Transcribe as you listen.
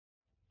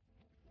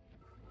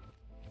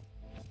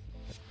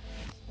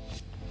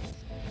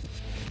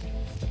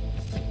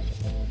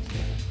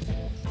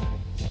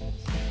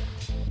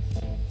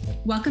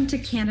Welcome to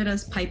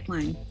Canada's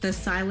Pipeline, the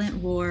silent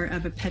war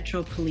of a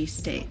Petrol-Police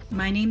state.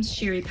 My name's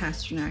Shiri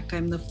Pasternak.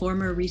 I'm the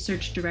former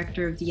research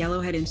director of the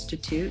Yellowhead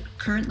Institute,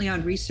 currently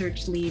on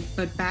research leave,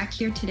 but back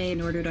here today in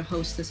order to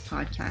host this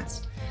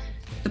podcast.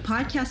 The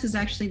podcast is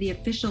actually the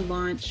official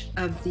launch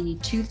of the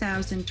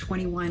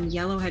 2021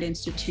 Yellowhead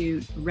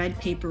Institute Red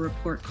Paper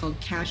report called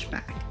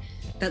Cashback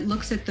that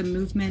looks at the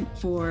movement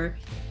for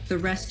the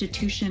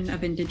restitution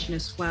of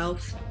Indigenous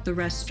wealth, the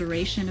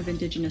restoration of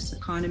Indigenous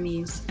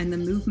economies, and the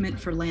movement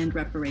for land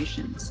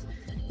reparations.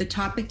 The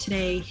topic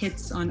today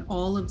hits on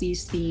all of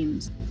these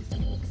themes.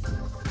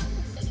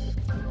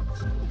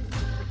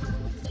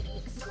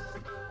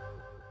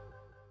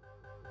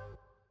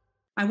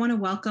 I want to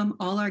welcome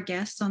all our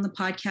guests on the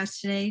podcast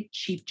today,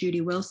 Chief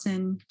Judy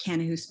Wilson,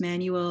 Kanahus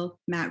Manuel,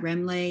 Matt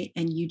Remley,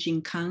 and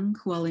Eugene Kung,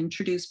 who I'll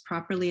introduce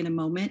properly in a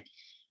moment,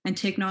 and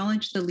to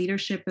acknowledge the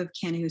leadership of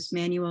Kanahus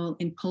Manuel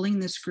in pulling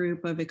this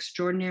group of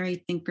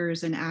extraordinary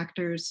thinkers and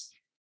actors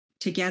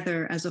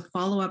together as a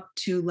follow-up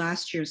to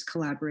last year's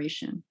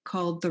collaboration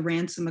called The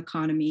Ransom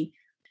Economy.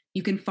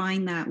 You can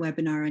find that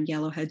webinar on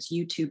Yellowhead's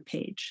YouTube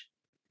page.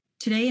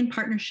 Today, in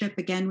partnership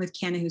again with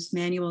Kanahus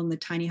Manuel and the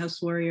Tiny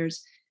House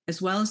Warriors,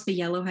 as well as the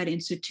Yellowhead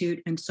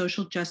Institute and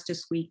Social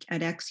Justice Week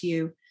at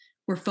XU,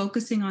 we're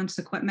focusing on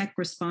Secwepemc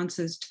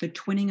responses to the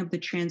twinning of the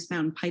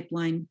Transmountain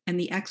pipeline and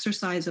the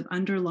exercise of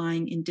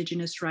underlying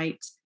Indigenous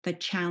rights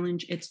that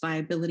challenge its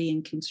viability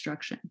and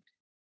construction.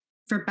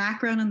 For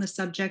background on the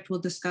subject we'll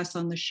discuss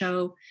on the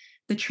show,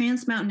 the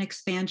Transmountain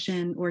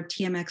expansion, or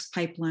TMX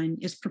pipeline,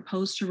 is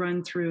proposed to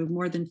run through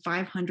more than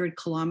 500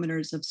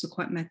 kilometers of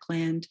Secwepemc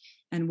land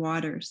and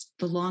waters,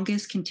 the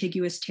longest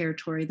contiguous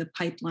territory the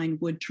pipeline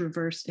would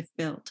traverse if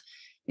built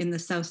in the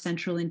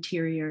south-central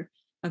interior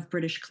of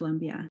British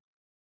Columbia.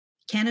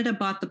 Canada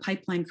bought the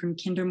pipeline from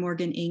Kinder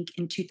Morgan Inc.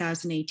 in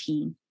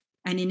 2018,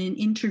 and in an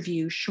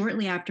interview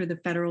shortly after the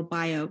federal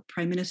buyout,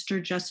 Prime Minister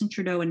Justin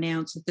Trudeau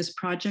announced that this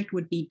project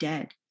would be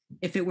dead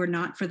if it were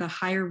not for the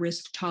higher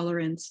risk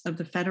tolerance of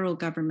the federal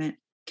government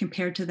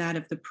compared to that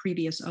of the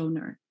previous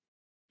owner.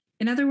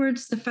 In other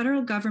words, the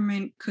federal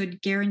government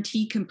could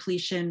guarantee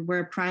completion where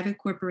a private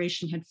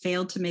corporation had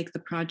failed to make the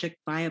project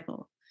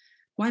viable.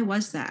 Why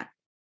was that?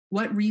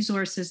 What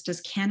resources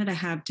does Canada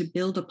have to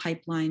build a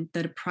pipeline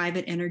that a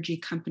private energy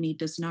company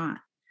does not?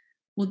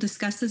 We'll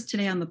discuss this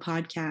today on the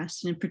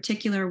podcast, and in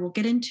particular, we'll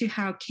get into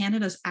how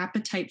Canada's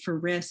appetite for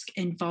risk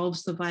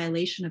involves the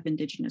violation of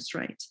Indigenous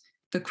rights,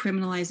 the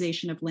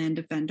criminalization of land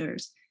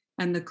defenders,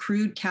 and the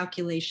crude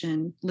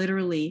calculation,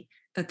 literally,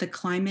 that the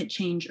climate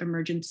change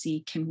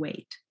emergency can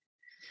wait.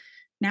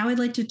 Now I'd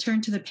like to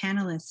turn to the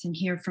panelists and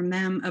hear from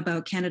them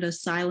about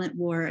Canada's silent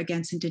war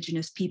against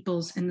Indigenous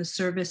peoples in the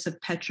service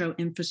of petro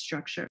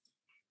infrastructure.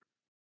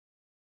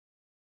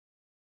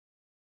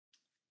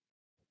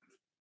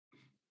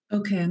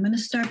 Okay, I'm going to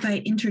start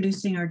by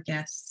introducing our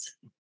guests.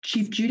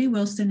 Chief Judy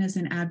Wilson is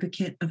an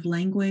advocate of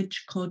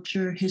language,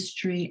 culture,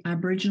 history,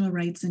 Aboriginal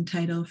rights, and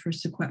title for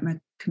Secwepemc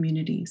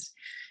communities.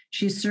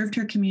 She has served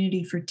her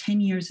community for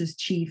 10 years as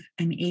chief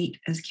and 8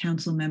 as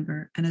council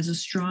member, and as a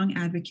strong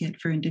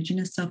advocate for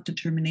Indigenous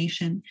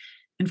self-determination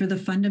and for the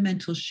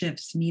fundamental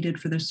shifts needed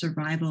for the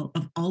survival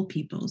of all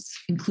peoples,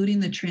 including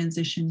the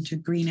transition to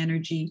green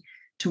energy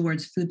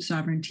towards food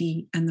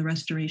sovereignty and the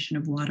restoration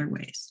of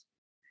waterways.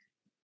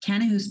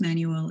 Kanahus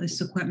Manuel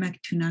is Secwepemc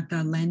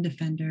Tunaka land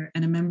defender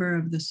and a member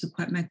of the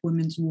Secwepemc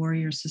Women's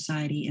Warrior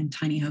Society and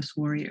Tiny House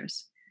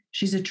Warriors.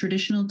 She's a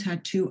traditional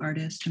tattoo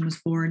artist and was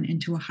born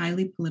into a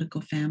highly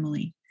political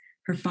family.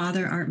 Her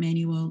father, Art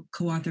Manuel,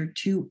 co-authored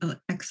 2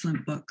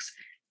 excellent books,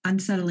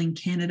 Unsettling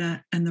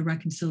Canada and The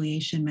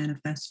Reconciliation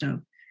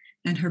Manifesto.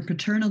 And her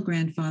paternal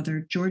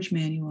grandfather, George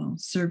Manuel,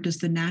 served as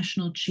the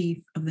national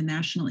chief of the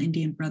National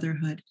Indian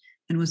Brotherhood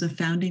and was a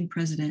founding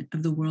president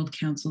of the World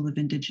Council of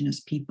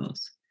Indigenous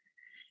Peoples.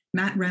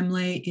 Matt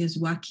Remley is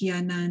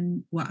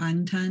Wakianan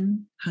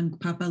Wa'antan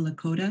Hunkpapa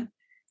Lakota.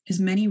 His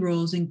many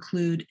roles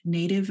include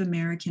Native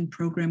American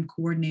Program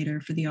Coordinator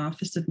for the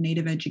Office of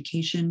Native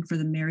Education for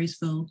the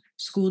Marysville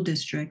School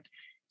District,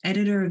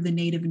 editor of the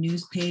Native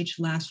news page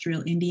Last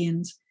Real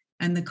Indians,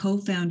 and the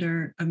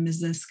co-founder of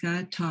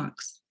Miziska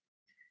Talks.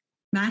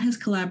 Matt has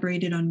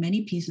collaborated on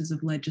many pieces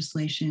of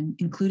legislation,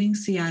 including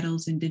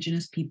Seattle's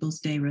Indigenous Peoples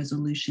Day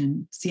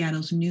resolution,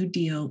 Seattle's New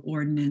Deal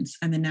ordinance,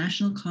 and the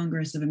National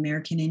Congress of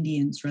American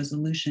Indians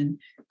resolution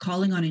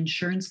calling on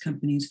insurance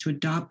companies to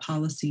adopt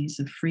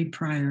policies of free,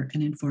 prior,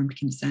 and informed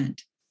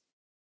consent.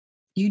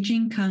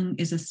 Eugene Kung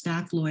is a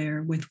staff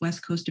lawyer with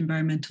West Coast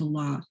Environmental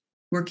Law,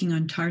 working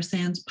on tar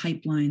sands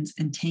pipelines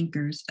and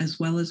tankers, as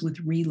well as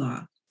with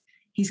RELAW.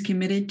 He's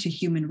committed to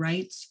human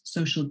rights,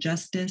 social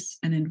justice,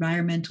 and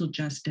environmental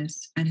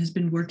justice, and has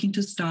been working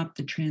to stop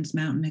the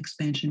Transmountain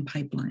expansion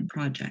pipeline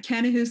project.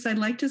 Kanahus, I'd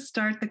like to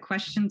start the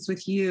questions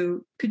with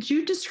you. Could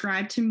you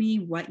describe to me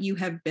what you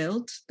have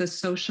built, the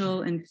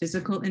social and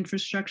physical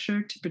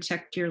infrastructure to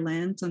protect your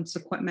lands on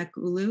Secwepemc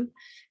Ulu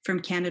from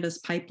Canada's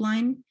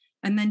pipeline?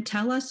 And then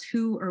tell us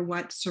who or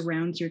what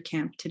surrounds your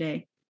camp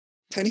today.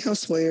 Tiny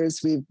House Warriors,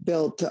 we've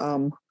built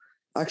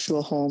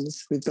actual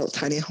homes. We've built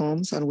tiny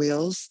homes on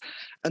wheels.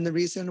 And the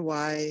reason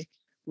why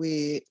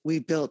we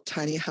built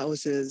tiny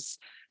houses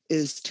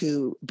is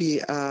to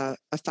be a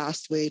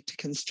fast way to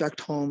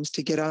construct homes,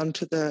 to get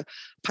onto the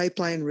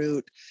pipeline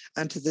route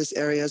and to these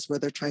areas where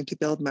they're trying to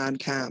build man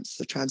camps,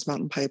 the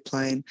Transmountain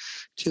pipeline,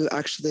 to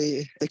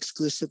actually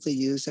exclusively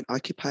use and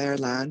occupy our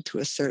land, to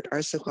assert our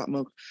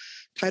Secwepemc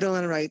title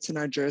and rights in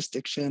our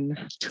jurisdiction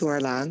to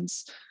our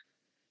lands.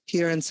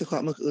 Here in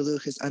Secwepemc,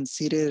 Uluk is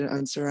unceded and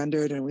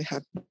unsurrendered, and we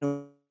have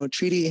no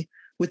treaty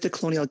with the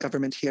colonial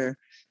government here.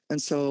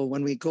 And so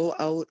when we go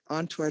out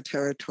onto our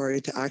territory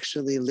to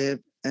actually live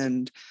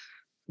and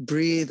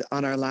breathe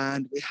on our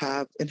land, we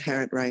have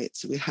inherent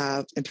rights. We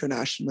have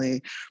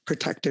internationally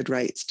protected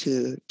rights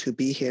to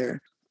be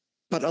here.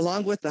 But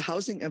along with the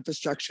housing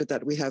infrastructure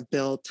that we have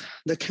built,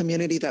 the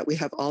community that we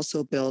have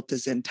also built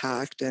is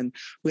intact. And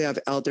we have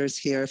elders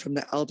here, from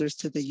the elders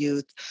to the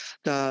youth,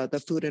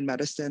 the food and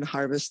medicine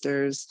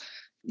harvesters,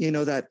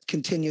 that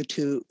continue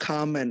to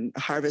come and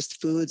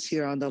harvest foods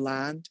here on the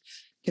land,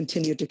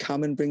 continue to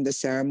come and bring the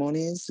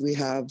ceremonies. We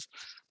have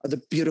the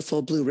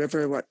beautiful Blue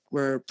River. What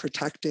we're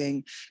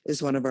protecting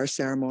is one of our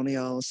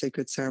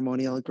sacred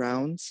ceremonial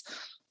grounds.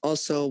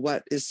 Also,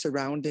 what is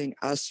surrounding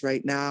us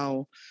right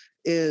now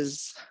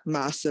is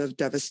massive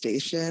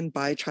devastation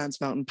by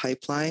Transmountain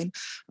pipeline.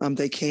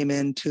 They came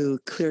in to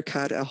clear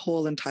cut a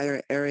whole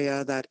entire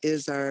area that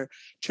is our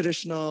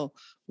traditional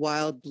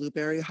wild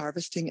blueberry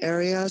harvesting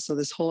area. So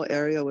this whole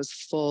area was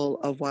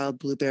full of wild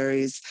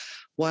blueberries.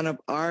 One of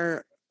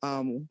our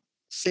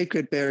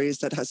sacred berries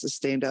that has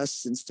sustained us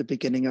since the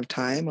beginning of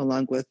time,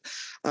 along with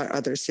our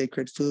other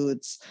sacred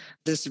foods.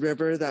 This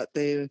river that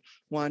they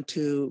want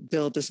to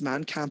build this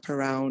man camp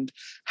around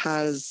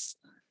has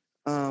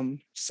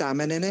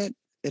salmon in it.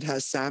 It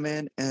has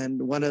salmon,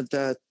 and one of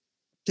the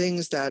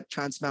things that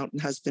Transmountain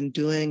has been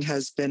doing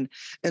has been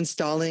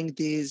installing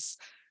these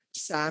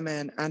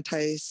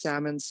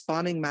anti-salmon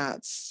spawning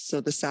mats,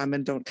 so the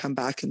salmon don't come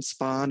back and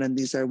spawn. And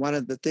these are one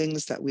of the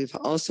things that we've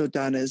also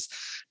done is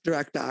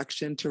direct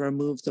action to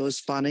remove those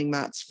spawning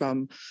mats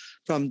from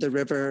the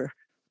river.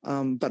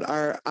 But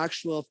our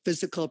actual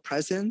physical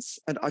presence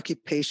and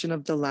occupation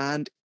of the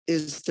land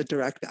is the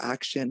direct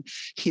action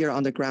here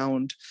on the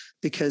ground,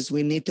 because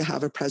we need to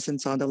have a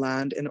presence on the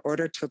land in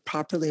order to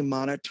properly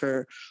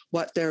monitor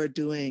what they're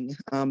doing.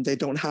 They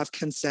don't have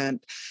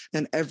consent.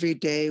 And every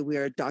day we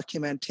are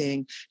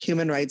documenting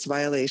human rights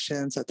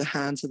violations at the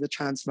hands of the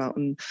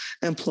Transmountain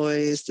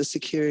employees, the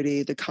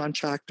security, the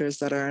contractors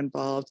that are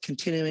involved,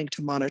 continuing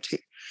to monitor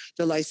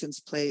the license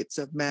plates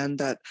of men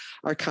that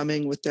are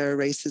coming with their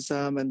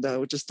racism and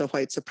just the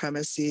white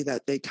supremacy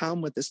that they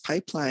come with this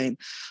pipeline.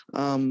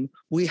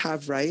 We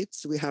have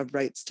rights. We have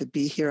rights to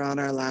be here on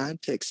our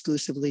land, to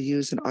exclusively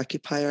use and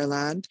occupy our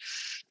land,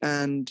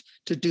 and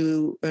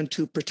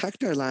to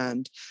protect our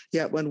land.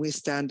 Yet when we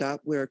stand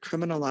up, we're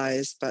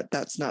criminalized, but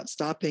that's not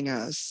stopping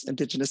us.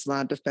 Indigenous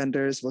land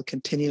defenders will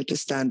continue to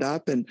stand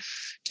up and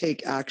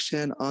take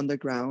action on the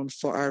ground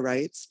for our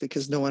rights,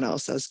 because no one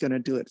else is going to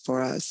do it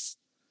for us.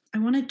 I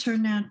want to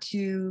turn now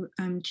to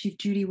Chief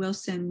Judy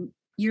Wilson.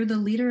 You're the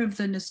leader of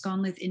the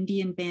Niskonlith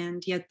Indian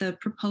Band, yet the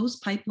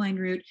proposed pipeline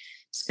route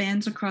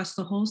spans across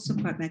the whole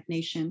Secwepemc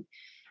Nation.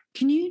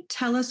 Can you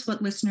tell us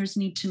what listeners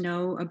need to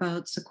know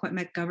about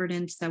Secwepemc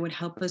governance that would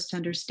help us to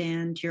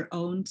understand your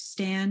own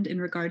stand in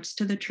regards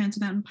to the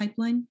Transmountain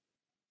pipeline?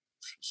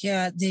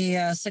 Yeah, the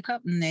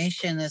Secwepemc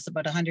Nation is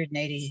about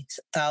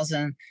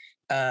 180,000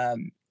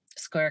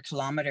 square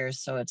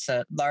kilometers, so it's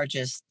the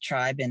largest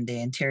tribe in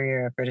the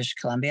interior of British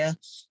Columbia,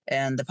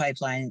 and the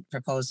pipeline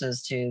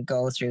proposes to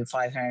go through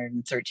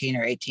 513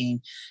 or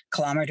 18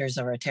 kilometers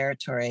of our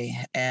territory,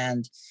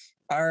 and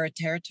our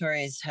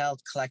territory is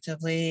held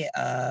collectively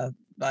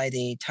by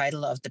the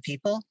title of the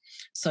people.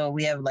 So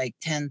we have like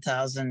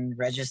 10,000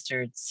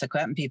 registered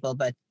Secwepemc people,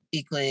 but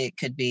equally it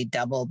could be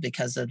doubled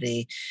because of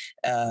the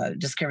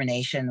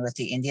discrimination with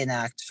the Indian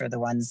Act for the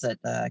ones that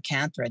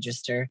can't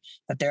register.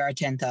 But there are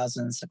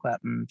 10,000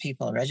 Secwepemc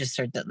people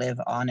registered that live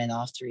on and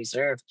off the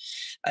reserve.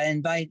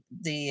 And by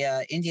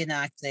the Indian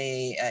Act,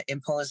 they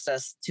imposed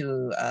us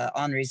to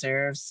on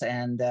reserves,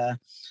 and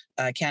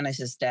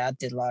Canada's dad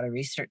did a lot of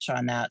research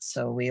on that.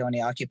 So we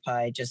only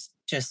occupy just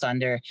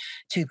under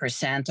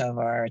 2% of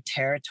our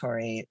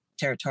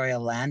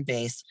territorial land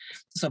base.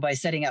 So by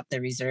setting up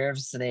the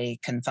reserves, they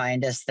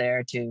confined us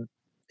there to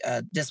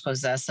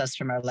dispossess us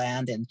from our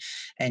land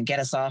and get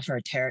us off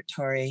our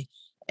territory,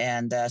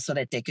 and so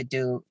that they could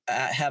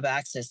have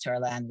access to our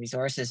land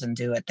resources and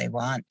do what they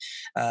want.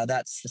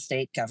 That's the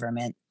state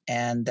government.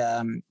 And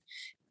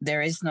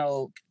there is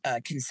no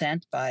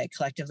consent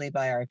collectively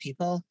by our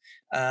people.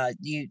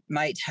 You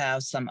might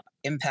have some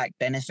impact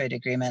benefit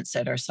agreements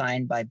that are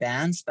signed by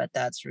bands, but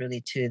that's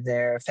really to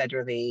their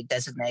federally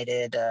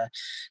designated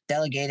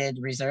delegated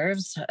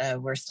reserves.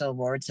 We're still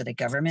wards of the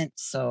government,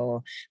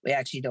 so we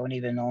actually don't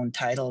even own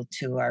title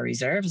to our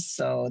reserves.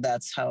 So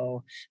that's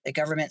how the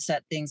government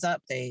set things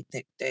up.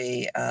 It's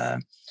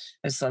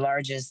the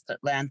largest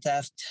land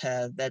theft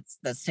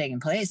that's taking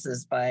place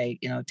is by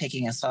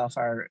taking us off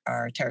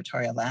our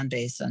territorial land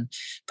base and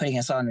putting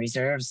us on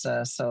reserves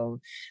so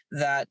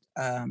that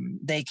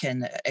they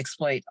can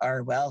exploit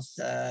our wealth,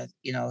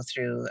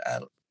 through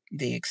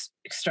the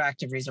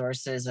extractive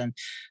resources and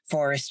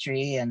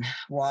forestry and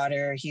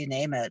water, you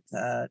name it.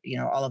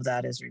 All of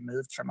that is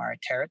removed from our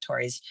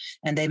territories,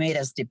 and they made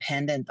us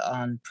dependent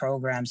on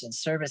programs and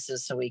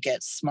services. So we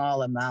get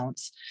small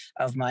amounts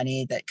of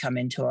money that come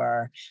into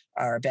our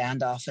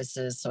band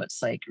offices. So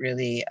it's like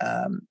really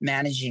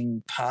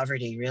managing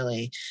poverty,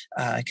 really,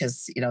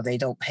 because they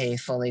don't pay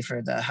fully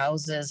for the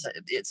houses.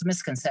 It's a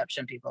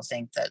misconception. People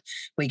think that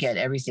we get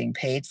everything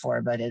paid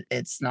for, but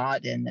it's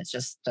not, and it's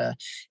just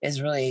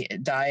is really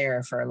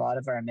dire for a lot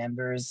of our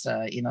members,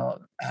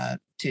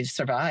 to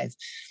survive.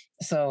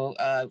 So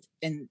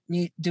in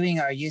doing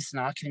our use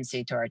and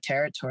occupancy to our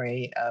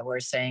territory, we're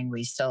saying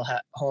we still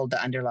hold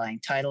the underlying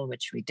title,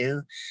 which we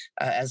do.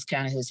 As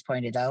Canada has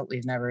pointed out,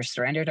 we've never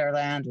surrendered our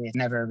land. We've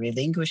never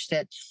relinquished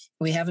it.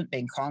 We haven't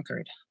been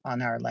conquered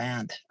on our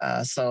land.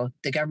 So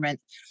the government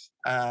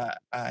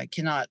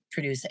cannot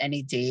produce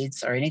any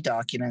deeds or any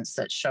documents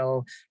that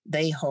show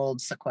they hold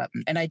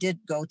Secwepemc. And I did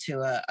go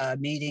to a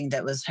meeting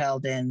that was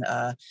held in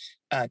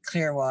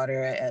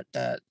Clearwater at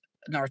the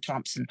North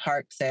Thompson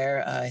Park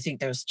there. I think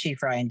there was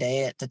Chief Ryan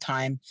Day at the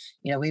time.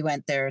 We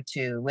went there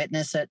to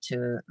witness it,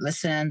 to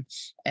listen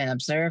and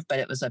observe, but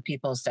it was a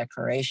People's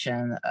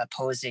Declaration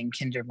opposing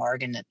Kinder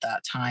Morgan at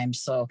that time.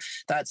 So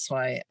that's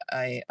why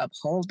I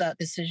uphold that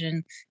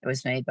decision. It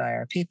was made by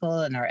our people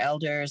and our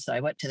elders.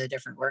 I went to the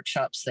different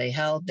workshops they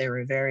held. They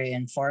were very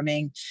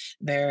informing,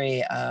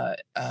 very a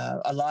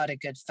lot of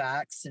good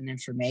facts and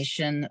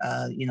information.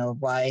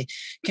 Why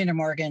Kinder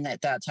Morgan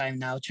at that time,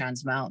 now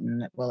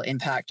Transmountain, will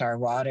impact our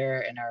water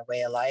and our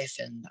way of life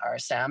and our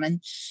salmon.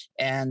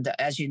 And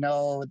as you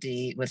know,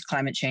 with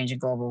climate change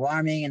and global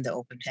warming and the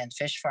open pen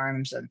fish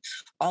farms and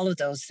all of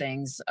those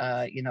things,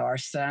 our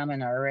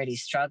salmon are already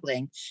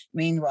struggling.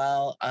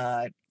 Meanwhile,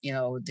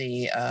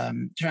 the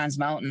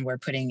Transmountain were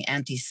putting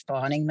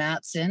anti-spawning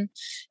mats in,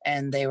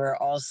 and they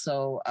were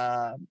also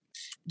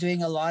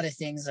doing a lot of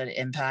things that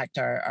impact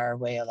our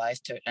way of life,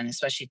 and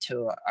especially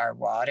to our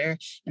water.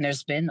 And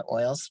there's been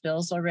oil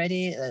spills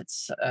already.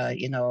 That's,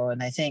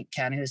 and I think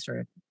Canada's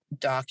for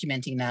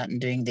documenting that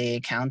and doing the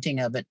accounting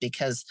of it,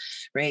 because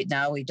right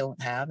now we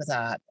don't have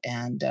that.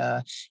 And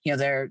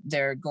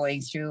they're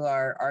going through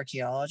our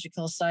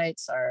archaeological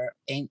sites, our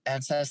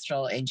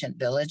ancestral ancient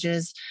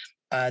villages.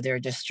 They're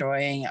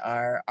destroying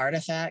our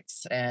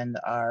artifacts and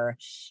a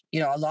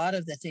lot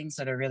of the things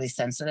that are really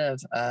sensitive,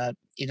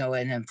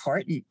 and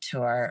important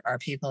to our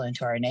people and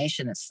to our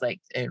nation. It's like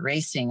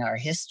erasing our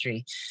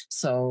history.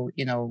 So,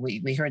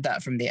 we heard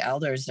that from the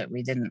elders, that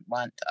we didn't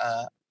want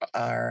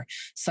our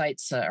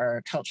sites,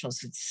 our cultural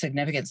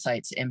significant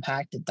sites,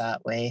 impacted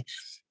that way.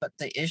 But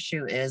the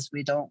issue is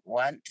we don't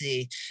want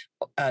the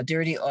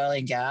dirty oil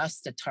and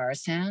gas, the tar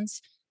sands,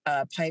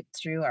 piped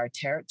through our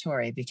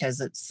territory,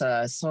 because it's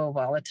so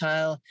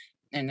volatile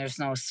and there's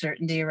no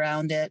certainty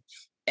around it.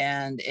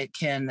 And it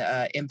can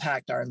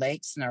impact our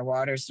lakes and our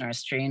waters and our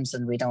streams,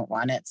 and we don't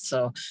want it.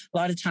 So a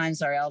lot of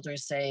times our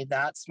elders say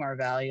that's more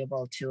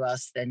valuable to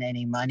us than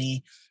any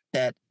money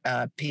that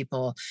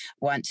people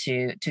want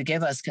to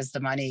give us, because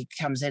the money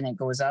comes in and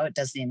goes out. It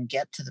doesn't even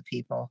get to the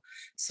people.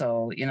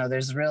 So,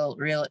 there's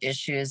real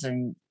issues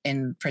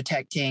in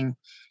protecting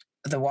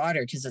the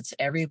water, because it's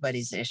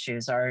everybody's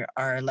issues.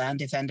 Our land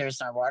defenders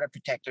and our water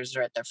protectors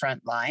are at the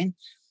front line,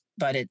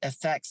 but it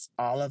affects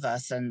all of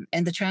us. And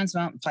the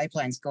Transmountain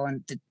pipeline's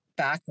going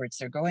backwards.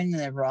 They're going in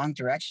the wrong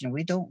direction.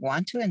 We don't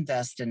want to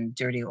invest in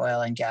dirty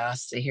oil and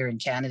gas here in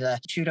Canada.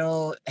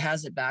 Trudeau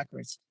has it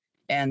backwards.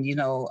 And,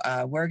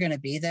 we're going to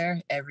be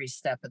there every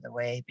step of the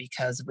way,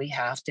 because we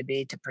have to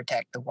be, to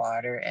protect the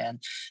water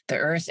and the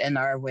earth and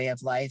our way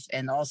of life,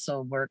 and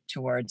also work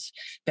towards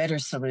better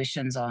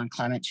solutions on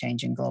climate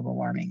change and global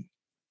warming.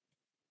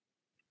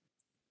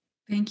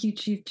 Thank you,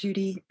 Chief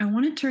Judy. I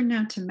want to turn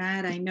now to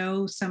Matt. I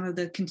know some of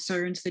the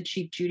concerns that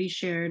Chief Judy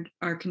shared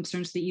are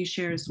concerns that you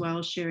share as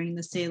well, sharing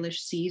the Salish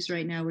Seas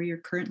right now, where you're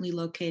currently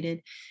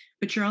located.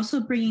 But you're also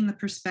bringing the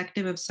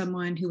perspective of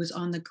someone who was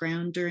on the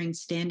ground during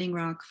Standing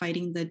Rock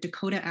fighting the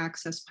Dakota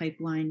Access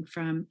Pipeline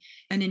from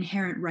an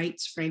inherent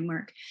rights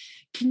framework.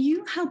 Can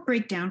you help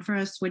break down for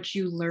us what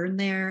you learned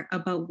there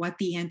about what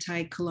the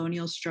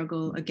anti-colonial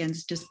struggle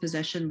against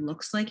dispossession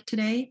looks like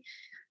today?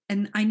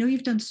 And I know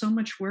you've done so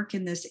much work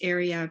in this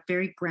area,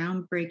 very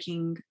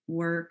groundbreaking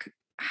work.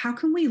 How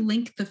can we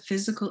link the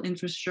physical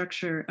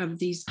infrastructure of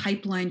these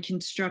pipeline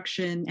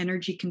construction,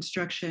 energy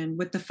construction,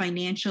 with the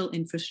financial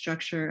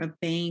infrastructure of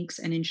banks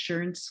and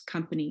insurance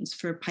companies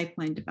for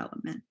pipeline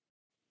development?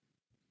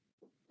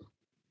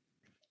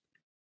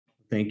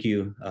 Thank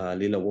you,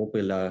 Lila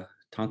Wopila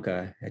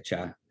Tanka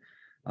Echa.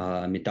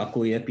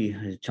 Mitaku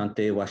Yepi,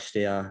 Chante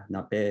Washtea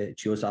Nape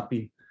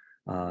Chiosapi,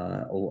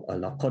 O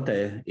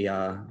Lakote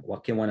Ia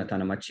Wakiwana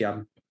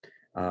Tanamachiab,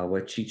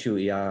 Wachichu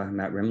Ia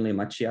Matt Rimley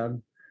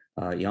Machiab.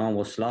 Yan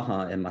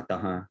Waslaha and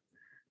Mataha,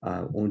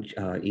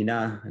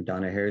 Ina,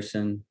 Donna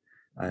Harrison,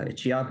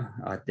 Chiab,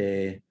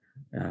 Ate,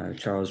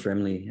 Charles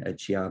Remley,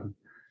 Chiab,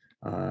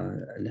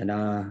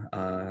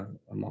 Lana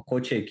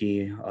makoche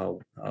ki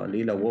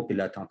lila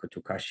wopila tanka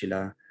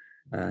tukashila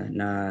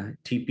na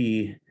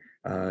tipi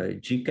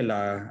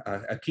jikala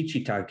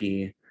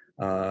akichitagi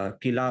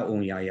pila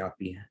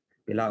yayapi.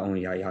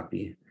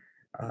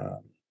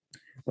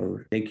 Well,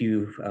 thank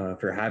you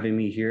for having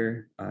me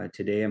here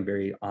today. I'm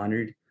very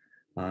honored.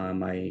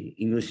 My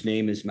English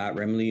name is Matt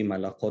Remley. My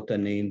Lakota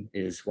name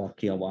is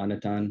Wakia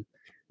Wanatan.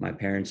 My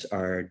parents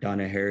are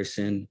Donna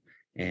Harrison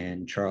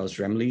and Charles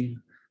Remley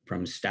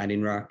from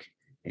Standing Rock,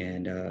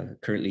 and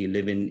currently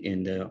living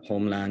in the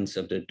homelands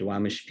of the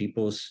Duwamish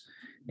peoples.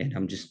 And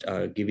I'm just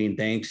giving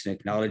thanks and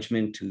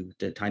acknowledgement to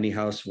the Tiny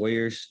House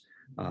Warriors.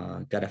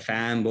 Got a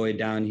fanboy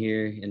down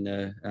here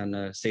on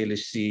the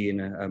Salish Sea,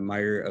 and an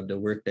admirer of the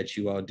work that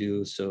you all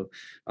do. So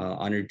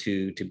honored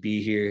to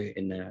be here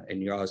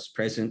in y'all's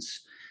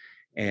presence.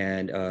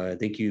 And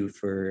thank you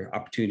for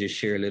opportunity to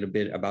share a little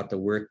bit about the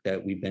work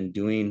that we've been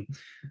doing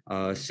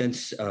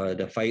since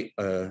the fight,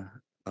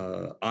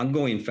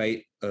 ongoing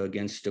fight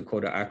against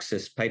Dakota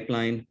Access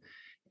Pipeline,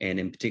 and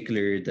in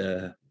particular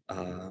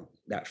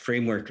that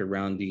framework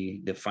around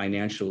the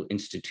financial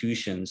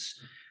institutions,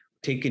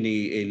 taking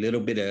a little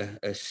bit of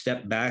a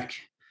step back.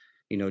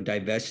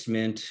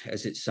 Divestment,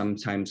 as it's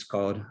sometimes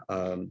called,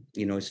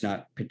 it's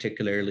not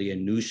particularly a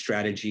new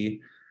strategy.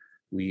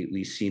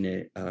 We've seen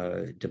it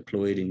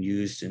deployed and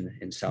used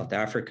in South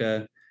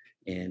Africa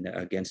and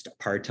against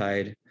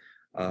apartheid.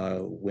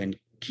 When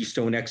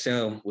Keystone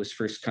XL was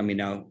first coming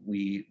out,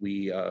 we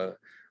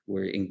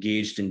were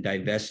engaged in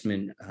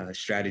divestment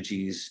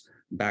strategies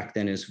back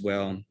then as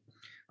well.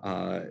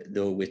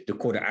 Though with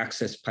Dakota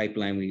Access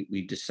Pipeline,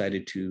 we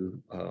decided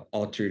to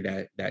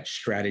alter that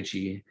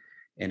strategy,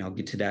 and I'll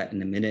get to that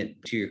in a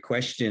minute. To your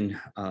question,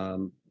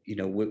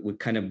 what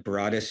kind of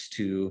brought us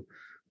to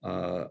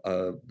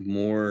a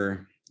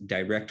more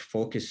direct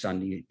focus on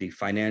the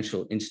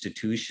financial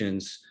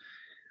institutions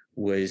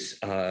was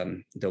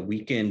the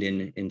weekend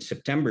in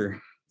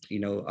September.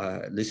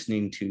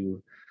 Listening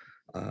to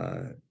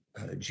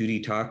Judy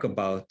talk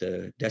about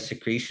the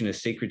desecration of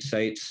sacred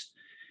sites.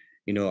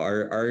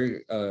 Our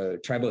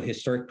tribal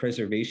historic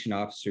preservation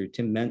officer,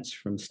 Tim Mentz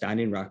from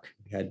Standing Rock,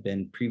 had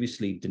been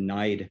previously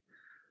denied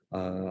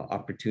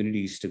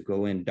opportunities to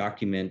go and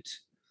document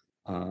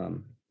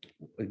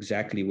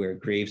exactly where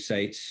grave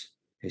sites,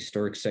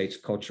 historic sites,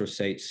 cultural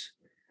sites,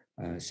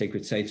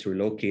 sacred sites were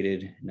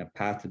located in a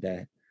path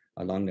that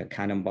along the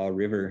Cannonball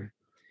River.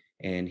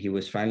 And he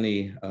was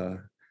finally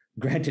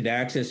granted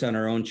access on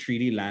our own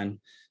treaty land.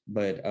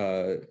 But,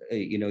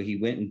 he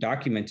went and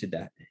documented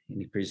that, and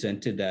he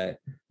presented that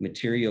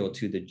material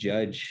to the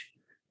judge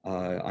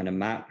on a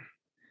map,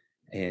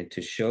 and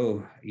to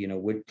show,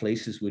 what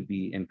places would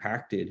be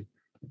impacted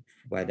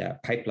by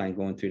that pipeline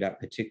going through that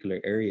particular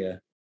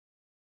area.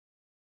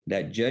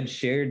 That judge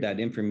shared that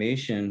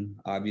information,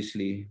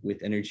 obviously,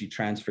 with Energy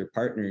Transfer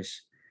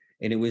Partners.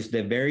 And it was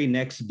the very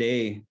next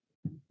day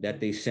that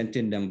they sent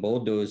in them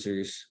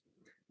bulldozers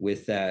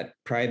with that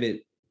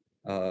private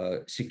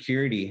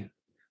security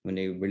when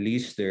they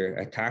released their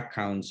attack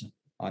hounds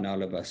on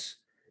all of us.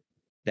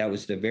 That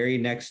was the very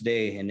next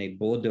day, and they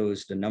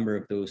bulldozed a number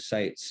of those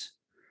sites.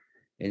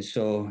 And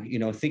so,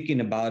 thinking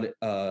about it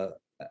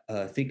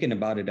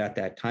at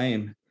that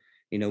time,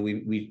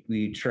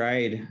 we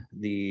tried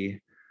the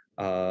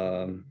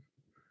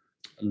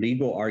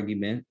legal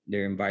argument.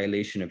 They're in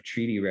violation of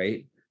treaty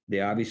right.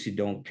 They obviously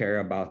don't care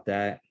about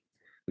that.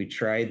 We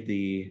tried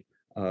the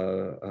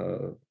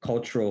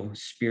cultural,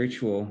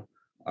 spiritual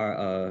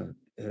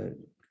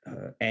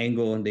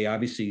angle, and they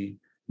obviously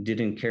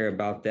didn't care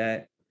about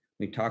that.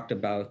 We talked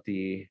about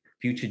the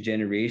future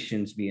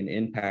generations being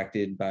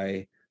impacted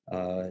by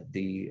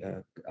the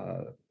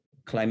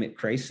climate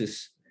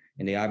crisis,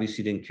 and they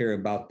obviously didn't care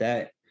about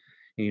that.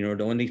 The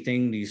only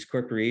thing these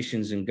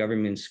corporations and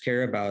governments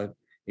care about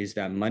is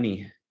that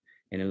money.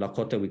 And in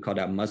Lakota, we call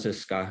that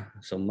Mazaska.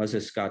 So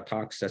Mazaska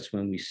talks, that's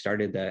when we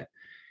started that.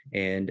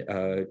 And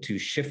to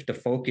shift the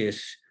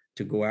focus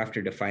to go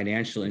after the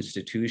financial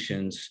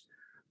institutions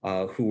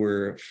who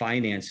were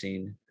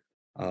financing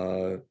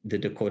the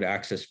Dakota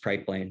Access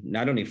Pipeline,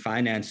 not only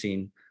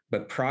financing,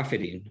 but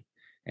profiting.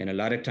 And a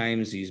lot of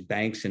times these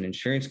banks and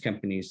insurance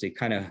companies, they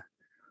kind of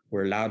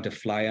were allowed to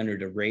fly under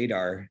the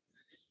radar.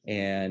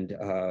 And,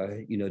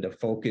 the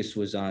focus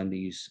was on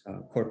these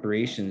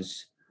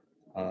corporations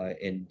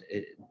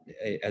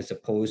as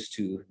opposed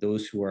to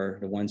those who are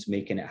the ones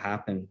making it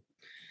happen.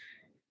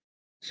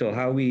 So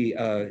how we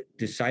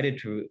decided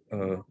to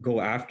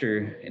go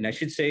after, and I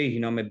should say,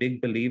 I'm a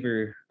big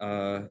believer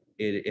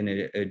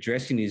in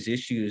addressing these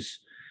issues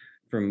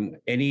from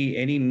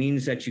any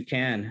means that you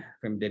can,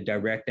 from the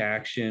direct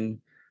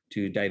action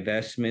to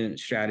divestment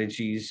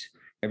strategies.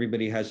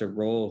 Everybody has a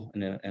role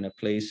and a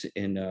place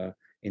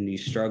in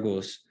these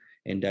struggles,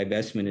 and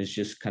divestment is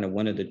just kind of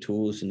one of the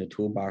tools in the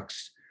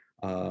toolbox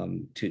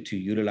to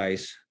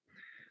utilize.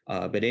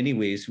 But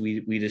anyways,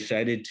 we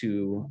decided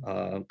to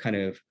kind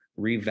of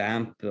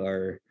revamp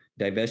our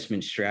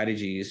divestment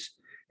strategies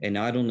and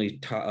not only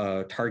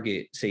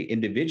target, say,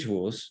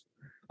 individuals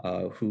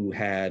who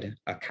had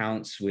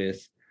accounts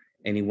with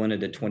any one of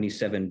the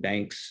 27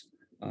 banks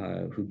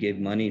who gave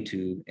money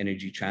to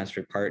Energy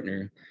Transfer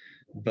Partner,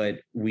 but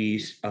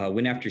we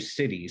went after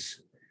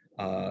cities.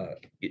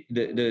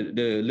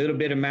 The little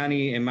bit of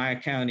money in my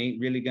account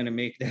ain't really going to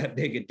make that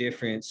big a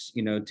difference,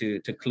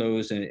 to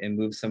close and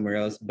move somewhere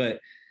else. But,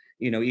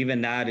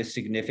 even that is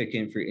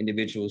significant for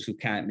individuals who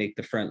can't make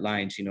the front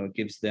lines. It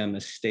gives them a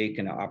stake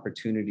and an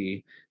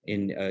opportunity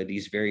in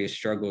these various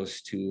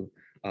struggles to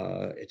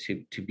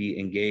be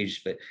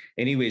engaged. But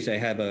anyways, I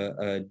have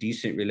a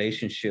decent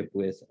relationship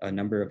with a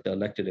number of the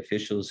elected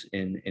officials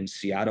in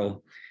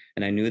Seattle.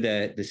 And I knew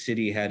that the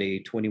city had a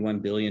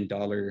 $21 billion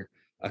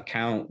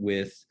account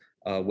with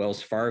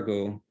Wells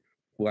Fargo,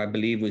 who I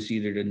believe was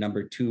either the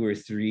number 2 or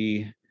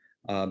 3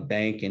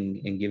 bank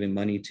in giving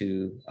money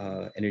to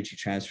Energy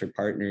Transfer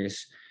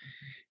Partners.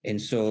 And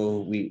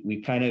so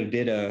we kind of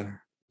did a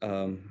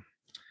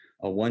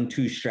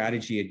 1-2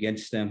 strategy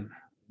against them.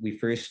 We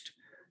first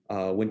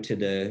went to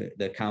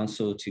the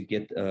council to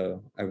get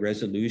a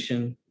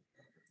resolution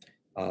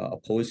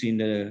opposing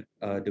the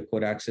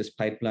Dakota Access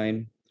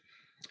Pipeline,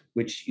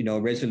 which,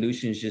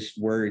 resolution is just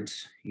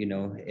words,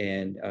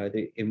 and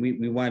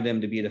we wanted them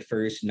to be the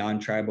first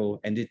non-tribal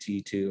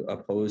entity to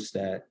oppose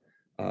that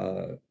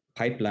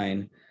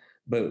pipeline.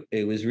 But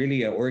it was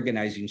really an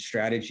organizing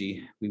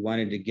strategy. We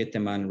wanted to get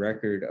them on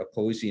record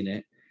opposing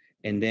it.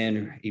 And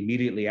then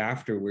immediately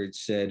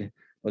afterwards said,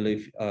 well,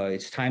 if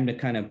it's time to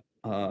kind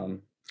of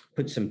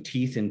put some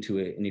teeth into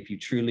it. And if you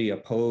truly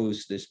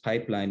oppose this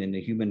pipeline and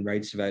the human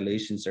rights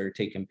violations that are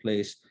taking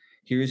place,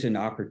 here's an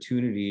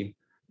opportunity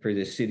for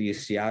the city of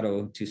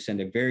Seattle to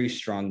send a very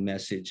strong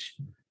message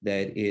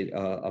that it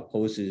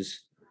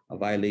opposes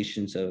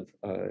violations of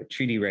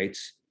treaty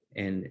rights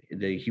and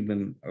the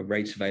human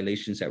rights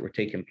violations that were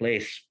taking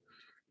place.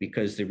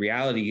 Because the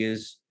reality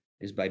is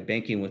by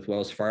banking with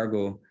Wells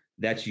Fargo,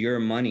 that's your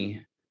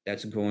money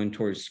that's going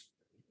towards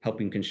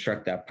helping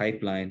construct that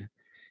pipeline.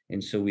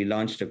 And so we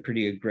launched a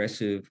pretty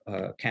aggressive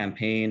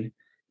campaign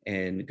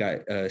and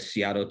got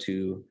Seattle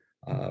to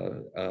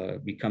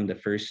become the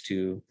first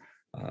to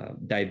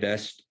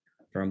divest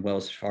from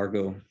Wells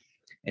Fargo.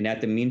 And at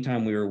the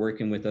meantime, we were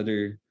working with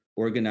other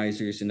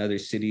organizers in other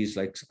cities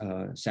like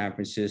San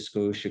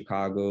Francisco,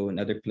 Chicago, and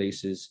other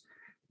places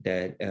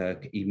that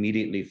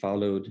immediately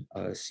followed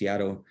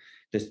Seattle.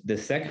 The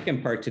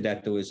second part to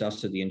that, though, is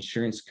also the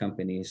insurance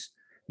companies,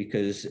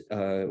 because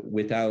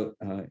without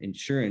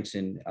insurance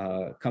and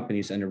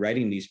companies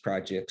underwriting these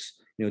projects,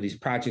 these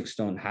projects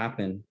don't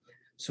happen.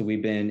 So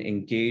we've been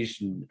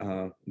engaged in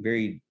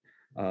very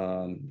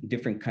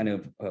different kind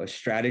of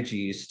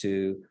strategies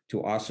to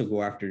also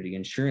go after the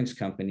insurance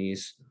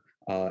companies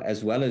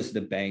as well as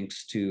the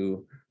banks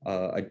to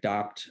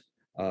adopt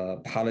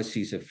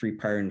policies of free,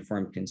 prior,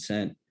 informed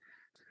consent.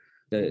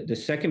 The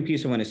second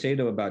piece I want to say,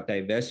 though, about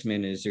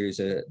divestment is there's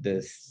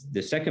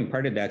the second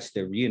part of that's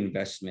the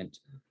reinvestment.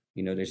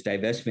 There's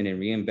divestment and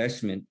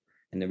reinvestment,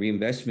 and the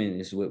reinvestment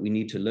is what we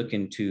need to look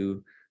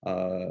into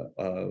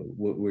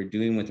what we're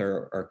doing with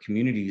our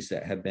communities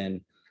that have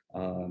been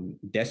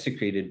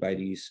desecrated by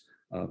these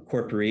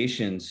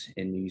corporations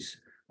and these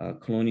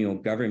colonial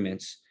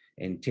governments,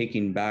 and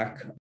taking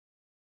back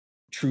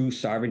true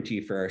sovereignty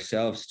for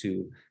ourselves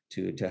to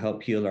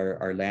help heal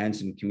our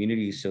lands and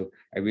communities. So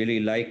I really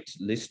liked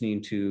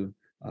listening to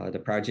the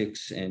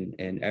projects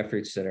and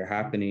efforts that are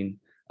happening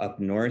up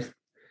north.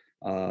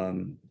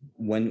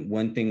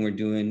 One thing we're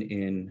doing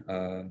in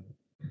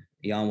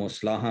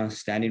Yamoslaha,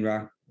 Standing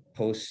Rock,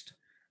 post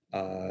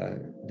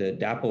the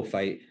DAPO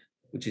fight,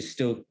 which is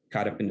still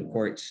caught up in the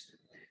courts,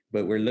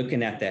 but we're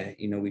looking at that.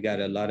 We got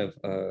a lot of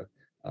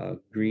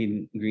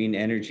green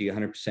energy,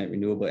 100%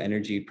 renewable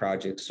energy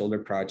projects, solar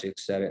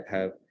projects that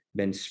have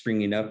been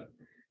springing up.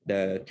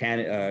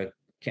 The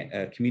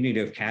community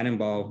of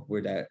Cannonball,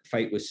 where that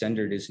fight was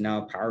centered, is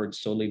now powered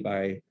solely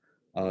by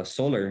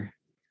solar.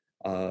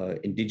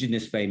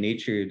 Indigenous by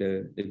Nature,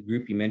 the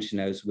group you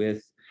mentioned I was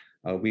with,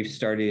 we've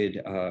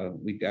started,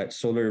 we've got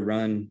solar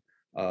run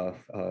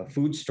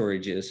food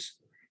storages,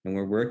 and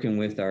we're working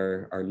with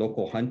our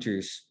local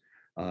hunters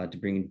to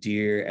bring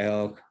deer,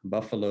 elk,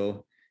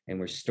 buffalo, and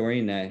we're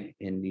storing that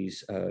in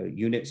these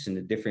units in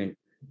the different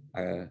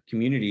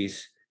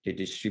communities to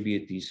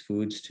distribute these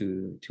foods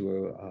to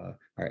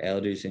our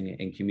elders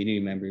and community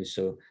members.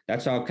 So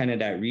that's all kind of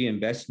that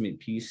reinvestment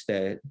piece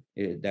that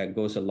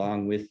goes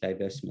along with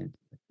divestment.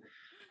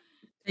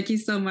 Thank you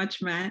so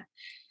much, Matt.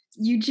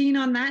 Eugene,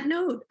 on that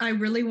note, I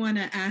really want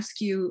to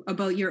ask you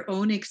about your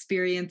own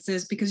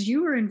experiences, because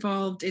you were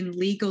involved in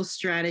legal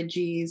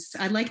strategies.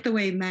 I like the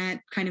way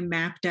Matt kind of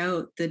mapped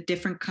out the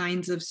different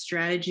kinds of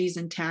strategies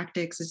and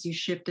tactics as you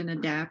shift and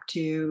adapt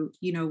to,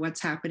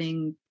 what's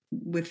happening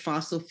with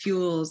fossil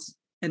fuels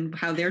and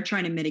how they're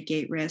trying to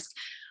mitigate risk.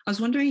 I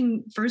was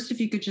wondering first if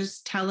you could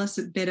just tell us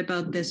a bit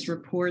about this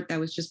report that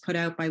was just put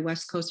out by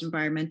West Coast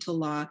Environmental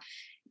Law.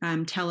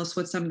 Tell us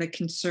what some of the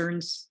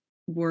concerns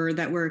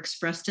that were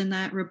expressed in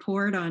that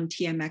report on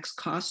TMX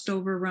cost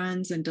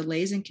overruns and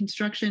delays in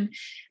construction.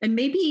 And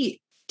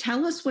maybe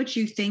tell us what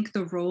you think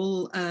the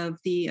role of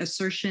the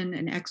assertion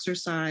and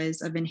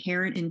exercise of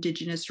inherent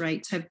Indigenous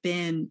rights have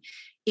been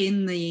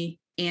in the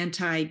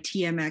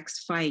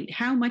anti-TMX fight.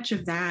 How much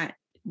of that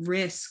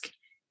risk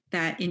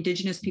that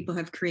Indigenous people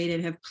have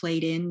created have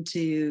played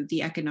into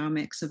the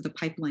economics of the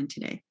pipeline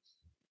today?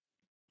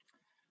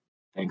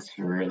 Thanks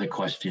for the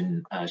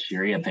question,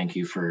 Shiri, and thank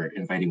you for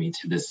inviting me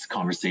to this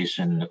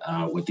conversation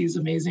with these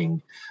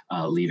amazing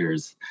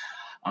leaders.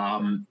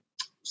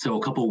 So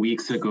a couple of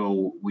weeks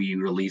ago, we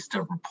released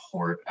a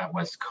report at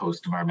West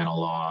Coast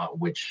Environmental Law,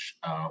 which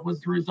was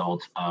the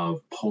result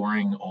of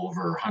poring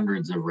over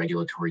hundreds of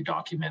regulatory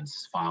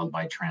documents filed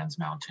by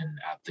Transmountain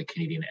at the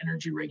Canadian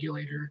Energy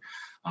Regulator.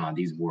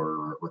 These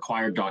were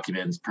required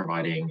documents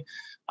providing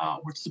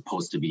what's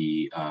supposed to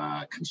be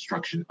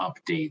construction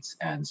updates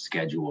and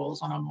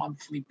schedules on a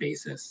monthly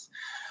basis.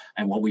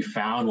 And what we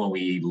found when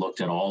we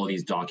looked at all of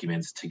these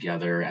documents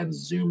together and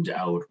zoomed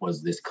out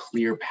was this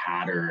clear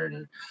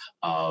pattern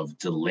of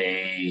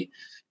delay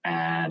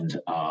and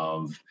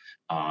of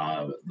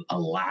a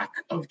lack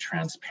of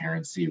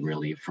transparency,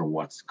 really, for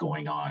what's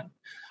going on.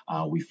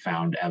 We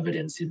found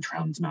evidence in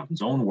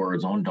Transmountain's own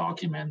words, own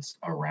documents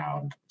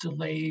around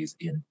delays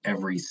in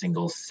every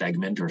single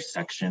segment or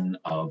section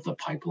of the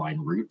pipeline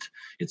route.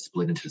 It's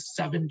split into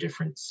 7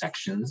 different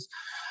sections.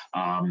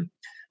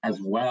 As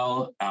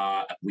well,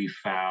 we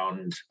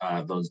found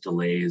those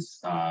delays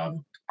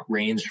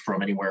range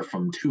from anywhere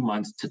from 2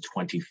 months to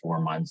 24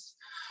 months.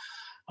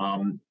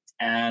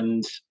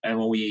 And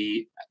when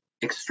we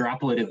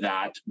extrapolated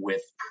that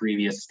with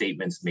previous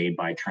statements made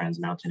by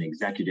Transmountain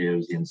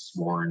executives in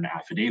sworn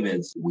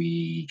affidavits,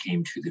 we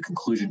came to the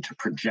conclusion to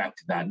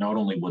project that not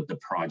only would the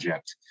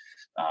project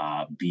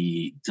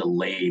be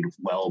delayed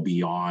well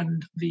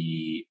beyond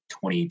the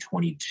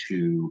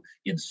 2022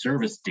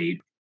 in-service date,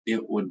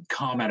 it would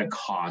come at a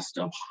cost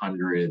of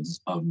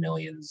hundreds of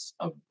millions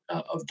of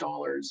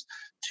dollars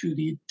to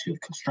the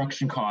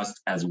construction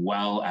costs, as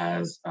well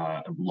as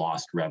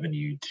lost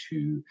revenue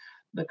to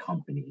the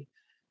company.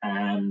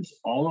 And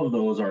all of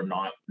those are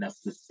not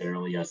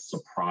necessarily a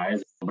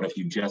surprise, but if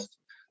you just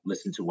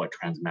listen to what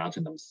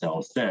Transmountain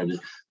themselves said,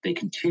 they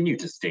continue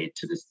to state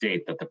to this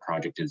date that the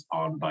project is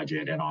on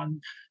budget and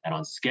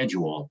on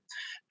schedule.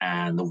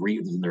 And the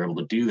reason they're able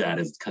to do that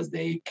is because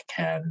they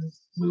can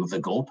move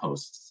the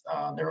goalposts,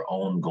 their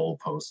own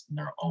goalposts and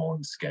their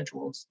own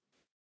schedules.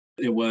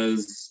 It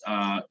was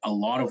a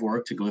lot of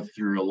work to go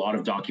through a lot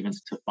of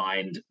documents to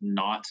find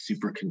not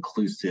super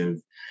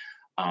conclusive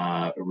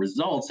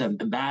results. And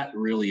that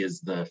really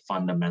is the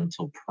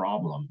fundamental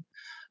problem.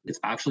 It's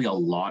actually a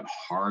lot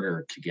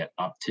harder to get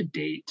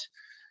up-to-date,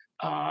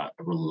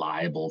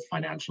 reliable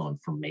financial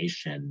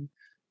information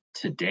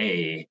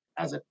today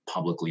as a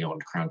publicly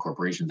owned Crown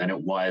corporation than it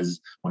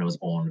was when it was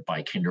owned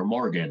by Kinder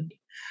Morgan.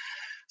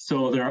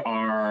 So there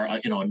are,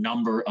 a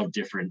number of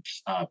different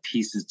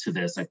pieces to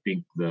this. I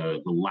think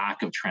the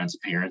lack of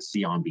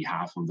transparency on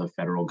behalf of the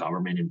federal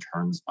government in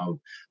terms of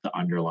the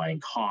underlying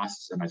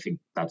costs, and I think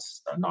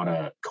that's not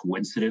a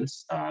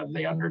coincidence.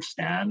 They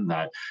understand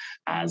that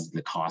as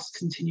the costs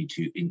continue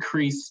to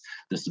increase,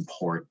 the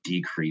support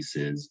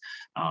decreases,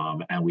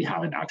 and we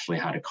haven't actually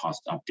had a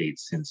cost update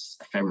since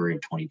February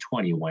of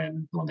 2020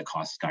 when the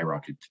cost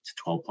skyrocketed to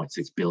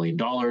 $12.6 billion.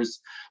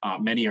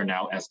 Many are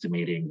now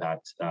estimating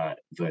that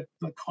the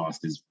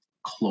cost is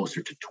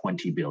closer to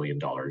 $20 billion.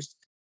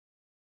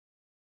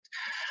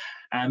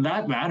 And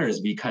that matters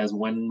because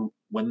when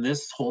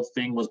this whole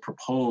thing was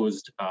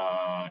proposed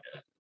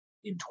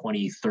in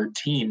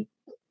 2013,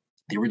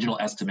 the original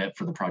estimate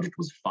for the project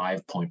was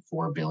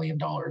 $5.4 billion.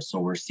 So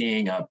we're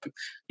seeing a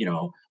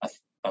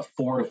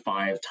 4 to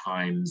 5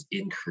 times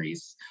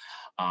increase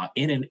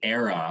in an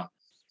era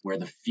where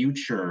the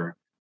future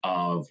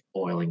of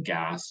oil and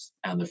gas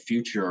and the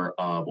future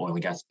of oil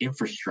and gas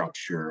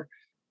infrastructure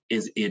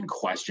is in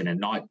question,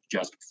 and not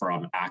just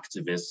from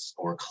activists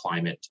or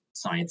climate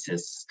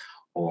scientists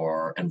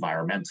or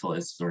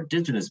environmentalists or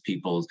Indigenous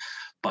peoples,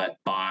 but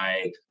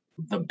by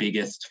the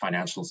biggest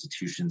financial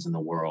institutions in the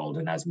world.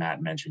 And as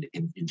Matt mentioned,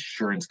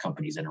 insurance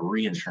companies and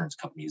reinsurance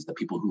companies, the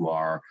people who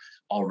are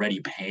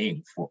already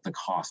paying for the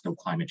cost of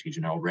climate change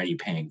and already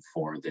paying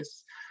for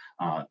this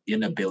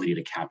inability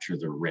to capture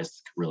the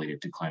risk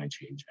related to climate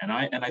change. And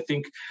I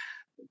think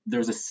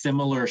there's a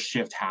similar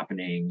shift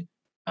happening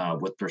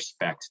with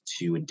respect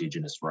to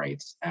Indigenous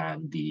rights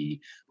and the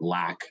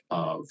lack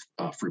of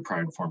free, prior,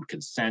 informed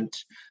consent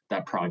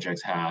that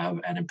projects have,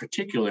 and in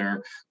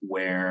particular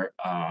where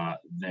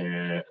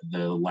the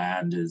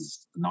land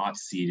is not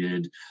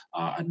ceded,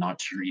 not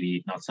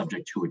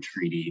subject to a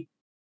treaty,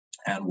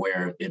 and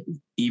where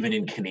even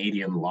in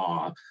Canadian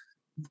law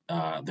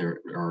there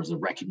is a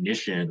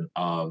recognition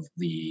of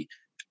the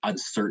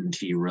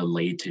uncertainty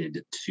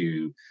related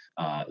to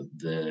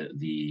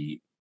the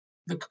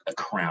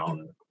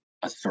Crown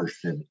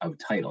assertion of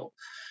title.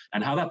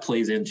 And how that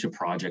plays into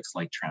projects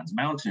like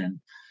Transmountain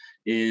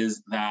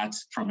is that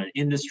from an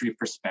industry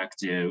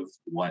perspective,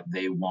 what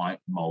they want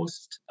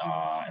most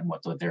and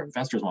what their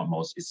investors want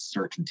most is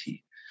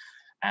certainty.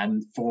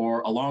 And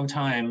for a long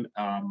time,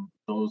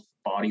 those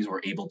bodies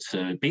were able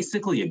to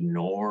basically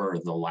ignore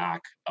the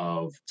lack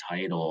of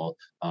title,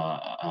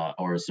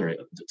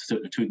 to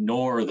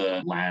ignore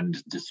the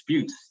land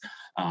disputes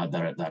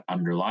that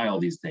underlie all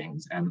these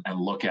things, and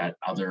look at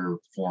other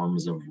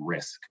forms of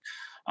risk.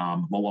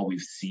 But what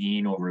we've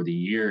seen over the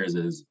years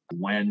is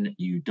when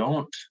you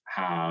don't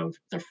have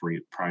the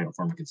free, prior,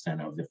 informed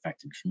consent of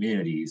affected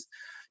communities,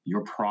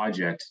 your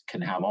project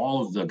can have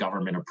all of the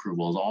government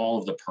approvals, all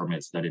of the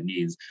permits that it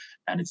needs,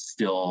 and it's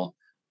still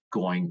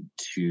going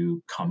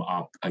to come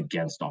up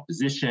against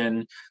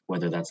opposition,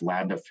 whether that's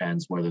land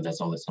defense, whether that's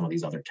some of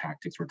these other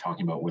tactics we're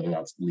talking about, whether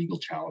that's legal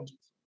challenges.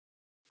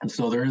 And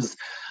so there's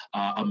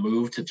a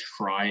move to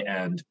try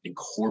and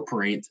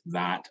incorporate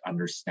that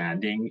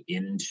understanding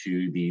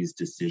into these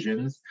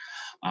decisions.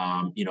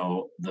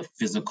 The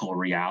physical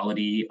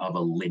reality of a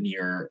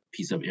linear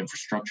piece of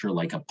infrastructure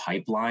like a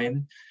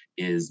pipeline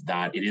is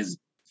that it is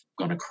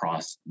going to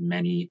cross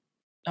many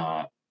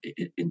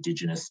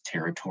Indigenous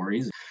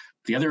territories.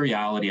 The other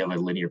reality of a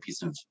linear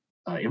piece of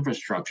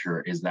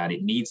infrastructure is that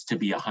it needs to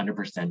be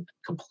 100%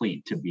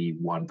 complete to be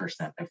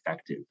 1%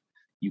 effective.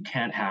 You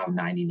can't have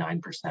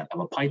 99% of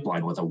a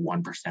pipeline with a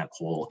 1%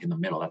 hole in the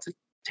middle. That's a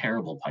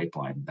terrible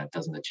pipeline that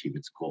doesn't achieve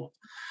its goal.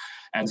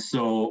 And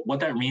so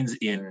what that means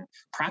in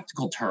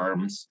practical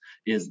terms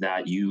is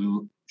that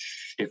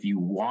if you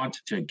want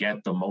to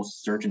get the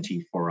most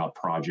certainty for a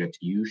project,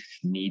 you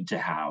need to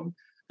have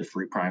the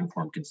free, prior,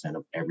 informed consent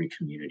of every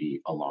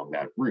community along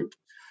that route.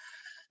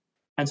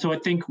 And so I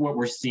think what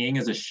we're seeing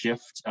is a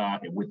shift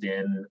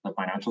within the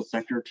financial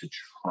sector to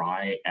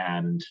try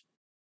and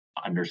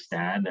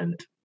understand and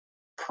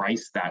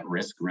price that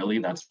risk. Really,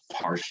 that's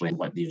partially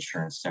what the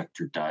insurance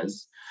sector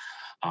does.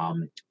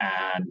 When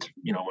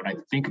I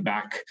think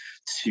back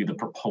to the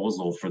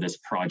proposal for this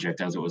project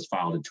as it was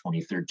filed in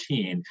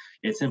 2013,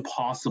 it's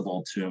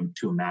impossible to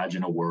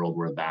imagine a world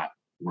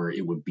where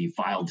it would be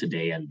filed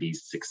today and be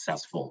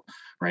successful,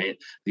 right?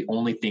 The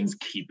only things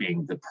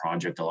keeping the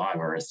project alive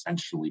are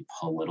essentially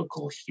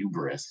political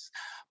hubris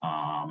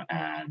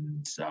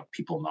and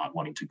people not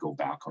wanting to go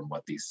back on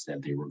what they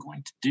said they were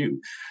going to do.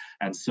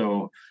 And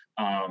so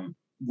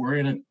we're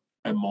in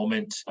a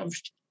moment of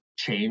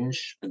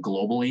change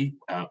globally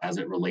as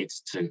it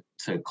relates to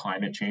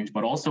climate change,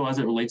 but also as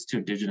it relates to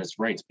Indigenous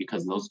rights,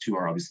 because those two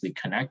are obviously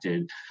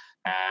connected.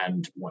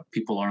 And what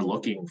people are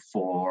looking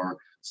for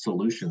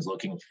solutions,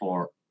 looking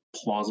for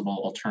plausible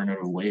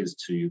alternative ways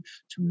to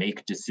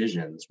make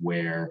decisions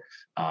where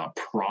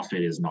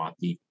profit is not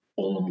the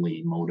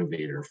only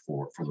motivator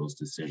for those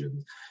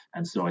decisions.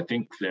 And so I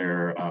think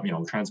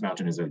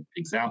Transmountain is an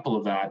example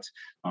of that.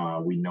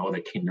 We know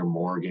that Kinder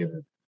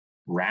Morgan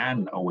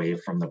ran away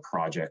from the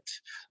project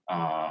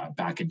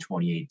back in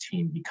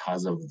 2018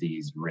 because of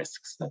these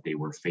risks that they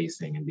were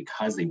facing and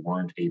because they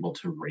weren't able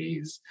to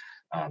raise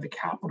the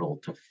capital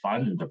to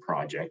fund the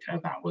project.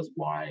 And that was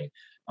why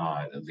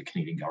the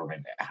Canadian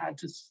government had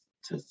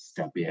to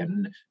step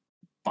in,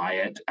 buy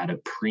it at a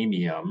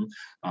premium.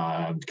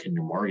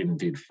 Kinder Morgan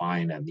did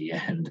fine at the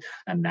end.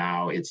 And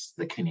now it's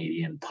the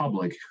Canadian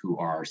public who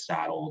are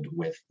saddled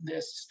with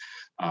this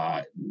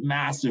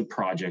massive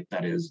project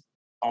that is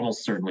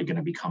almost certainly going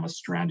to become a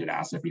stranded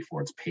asset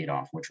before it's paid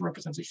off, which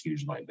represents a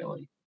huge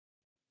liability.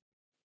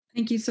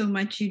 Thank you so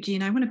much,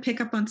 Eugene. I want to pick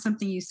up on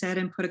something you said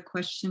and put a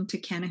question to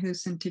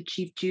Kanahus and to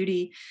Chief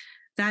Judy.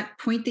 That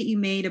point that you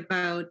made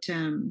about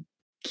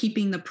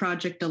keeping the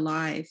project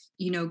alive,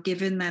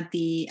 given that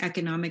the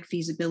economic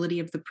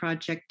feasibility of the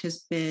project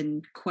has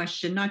been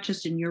questioned, not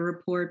just in your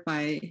report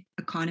by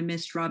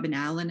economist Robin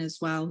Allen as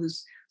well,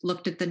 who's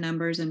looked at the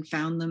numbers and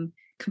found them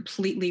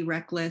completely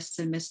reckless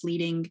and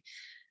misleading.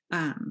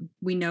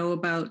 We know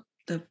about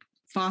the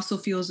fossil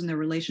fuels and their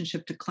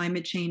relationship to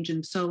climate change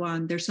and so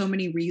on. There's so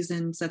many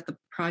reasons that the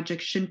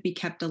project shouldn't be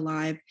kept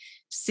alive.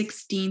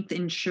 16th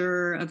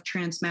insurer of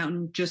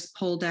Transmountain just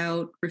pulled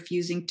out,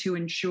 refusing to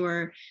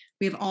insure.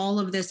 We have all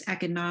of this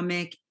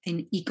economic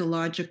and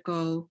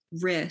ecological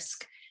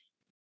risk.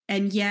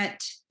 And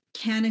yet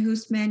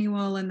Kanahus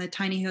Manuel and the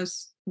Tiny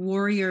House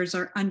Warriors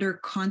are under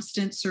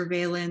constant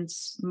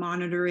surveillance,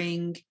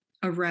 monitoring,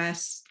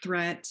 arrests,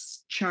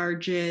 threats,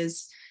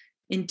 charges,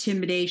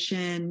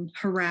 intimidation,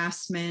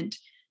 harassment.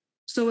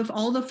 So if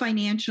all the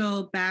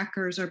financial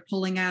backers are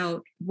pulling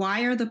out,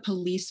 why are the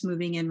police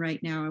moving in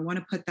right now? I want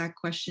to put that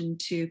question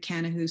to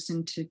Kanahus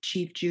and to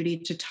Chief Judy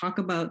to talk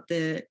about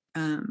the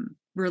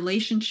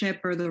relationship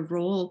or the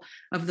role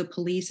of the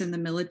police and the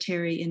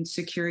military in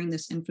securing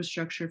this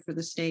infrastructure for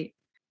the state.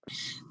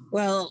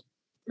 Well,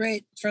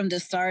 right from the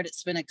start,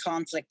 it's been a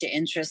conflict of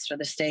interest for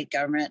the state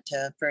government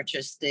to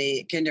purchase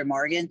the Kinder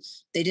Morgan.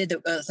 They did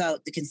it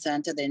without the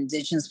consent of the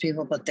Indigenous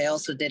people, but they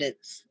also did it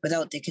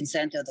without the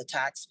consent of the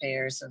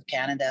taxpayers of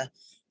Canada.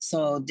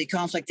 So the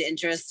conflict of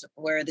interest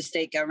where the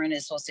state government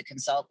is supposed to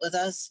consult with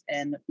us,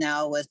 and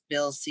now with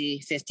Bill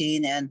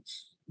C-15 and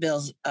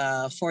Bill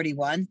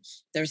 41,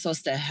 they're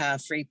supposed to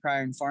have free,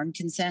 prior, informed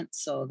consent.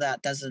 So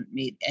that doesn't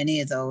meet any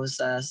of those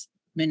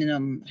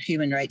minimum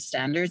human rights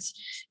standards.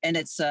 And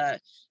it's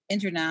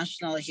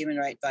international human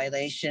rights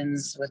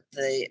violations with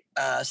the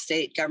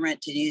state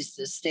government to use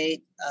the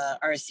state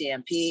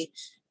RCMP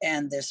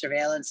and the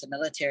surveillance of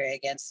military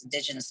against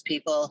Indigenous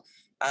people.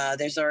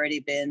 There's already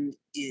been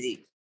the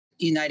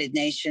United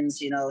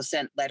Nations,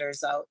 sent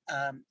letters out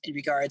in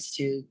regards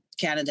to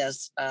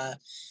Canada's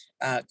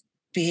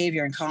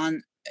behavior and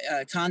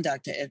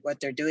conduct at what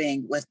they're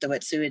doing with the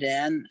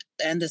Wet'suwet'en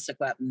and the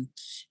Secwepemc.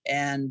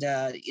 And,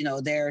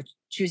 they're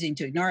choosing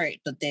to ignore it,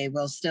 but they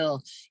will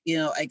still,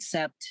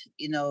 accept,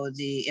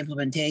 the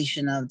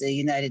implementation of the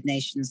United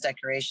Nations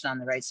Declaration on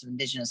the Rights of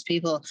Indigenous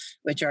People,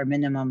 which are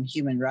minimum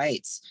human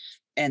rights.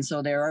 And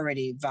so they're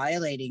already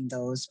violating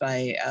those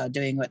by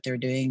doing what they're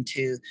doing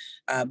to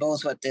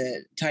both what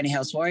the Tiny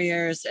House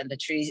Warriors and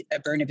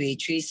the Burnaby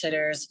tree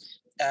sitters,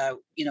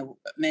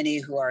 many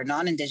who are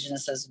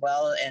non-Indigenous as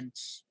well,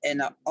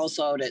 and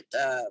also out at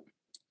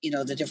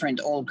the different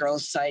old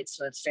growth sites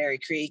with Fairy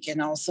Creek and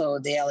also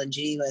the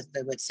LNG with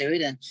the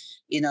Wet'suwet'en,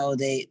 and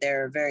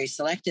they're very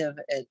selective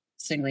at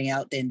singling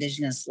out the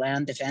Indigenous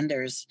land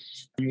defenders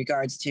in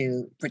regards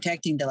to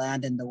protecting the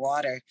land and the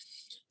water.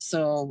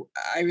 So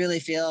I really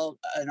feel,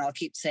 and I'll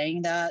keep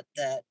saying that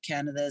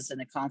Canada's in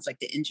a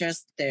conflict of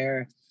interest.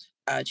 They're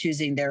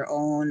choosing their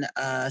own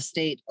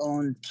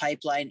state-owned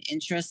pipeline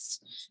interests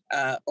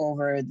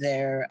over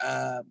their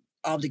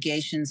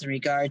obligations in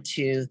regard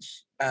to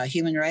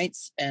human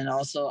rights and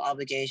also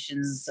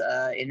obligations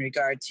in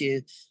regard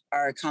to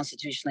our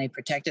constitutionally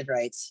protected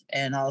rights,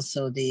 and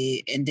also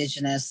the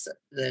Indigenous,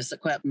 the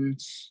Secwepemc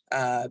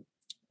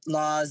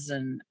laws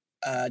and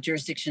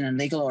jurisdiction and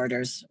legal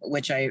orders,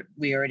 which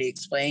we already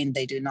explained.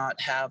 They do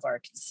not have our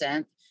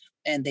consent,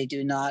 and they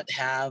do not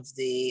have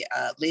the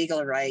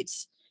legal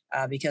rights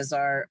because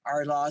our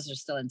laws are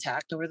still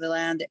intact over the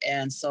land,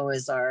 and so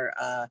is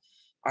our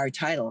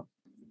title.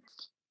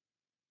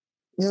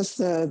 Yes,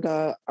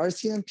 the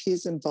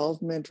RCMP's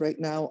involvement right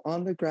now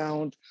on the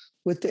ground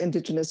with the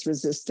Indigenous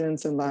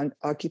resistance and land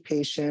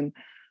occupation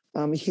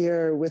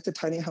here with the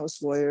Tiny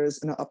House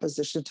Warriors in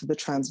opposition to the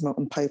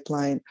Transmountain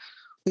pipeline.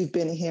 We've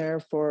been here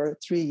for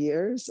 3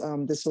 years.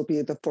 This will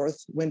be the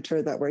 4th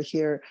winter that we're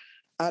here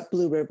at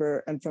Blue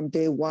River. And from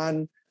day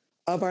one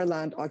of our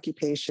land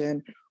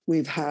occupation,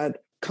 we've had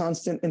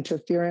constant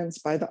interference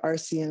by the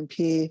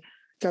RCMP,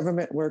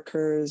 government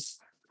workers,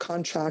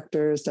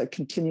 contractors that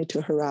continue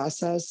to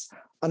harass us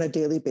on a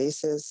daily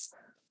basis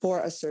for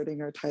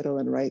asserting our title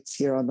and rights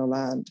here on the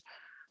land.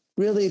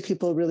 Really,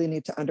 people really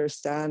need to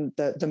understand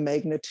the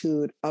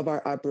magnitude of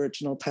our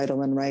Aboriginal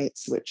title and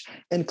rights, which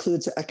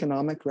includes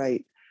economic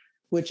right,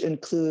 which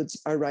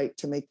includes our right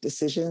to make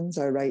decisions,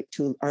 our right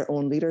to our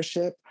own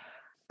leadership.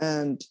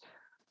 And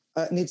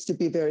it needs to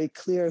be very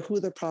clear who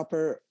the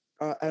proper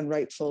and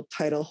rightful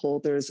title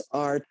holders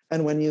are.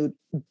 And when you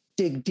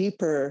dig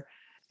deeper,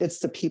 it's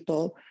the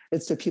people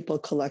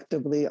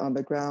collectively on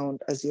the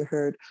ground, as you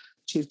heard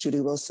Chief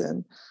Judy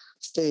Wilson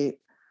state.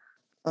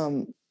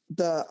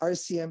 The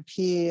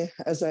RCMP,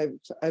 as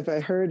I've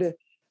heard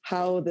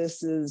how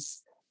this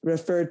is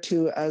referred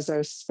to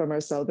as from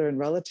our Southern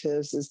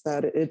relatives, is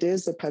that it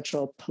is a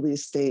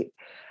Petrol-Police state.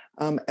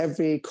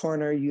 Every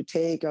corner you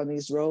take on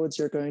these roads,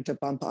 you're going to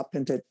bump up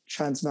into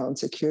Transmountain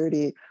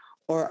Security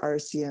or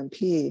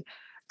RCMP.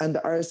 And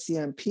the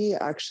RCMP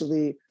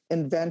actually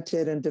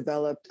invented and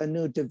developed a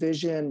new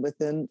division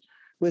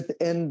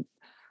within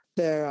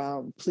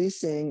their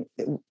policing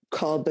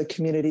called the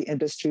Community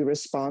Industry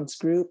Response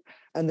Group.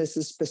 And this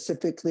is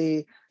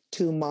specifically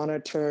to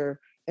monitor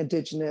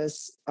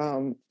Indigenous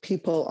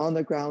people on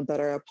the ground that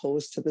are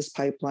opposed to this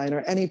pipeline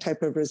or any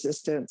type of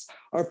resistance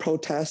or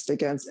protest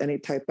against any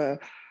type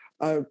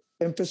of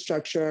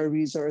infrastructure or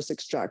resource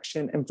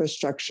extraction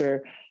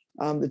infrastructure.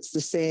 It's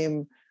the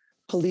same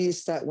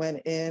police that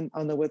went in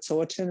on the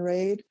Wet'suwet'en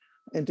raid,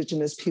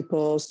 Indigenous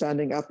people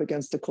standing up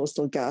against the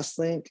Coastal Gas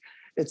Link.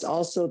 It's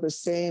also the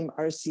same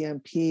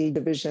RCMP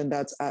division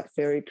that's at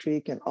Fairy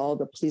Creek, and all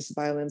the police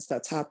violence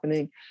that's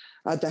happening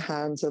at the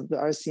hands of the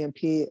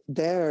RCMP.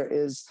 There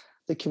is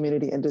the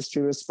Community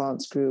Industry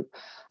Response Group.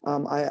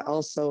 I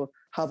also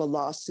have a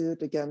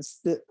lawsuit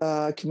against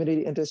the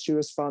Community Industry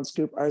Response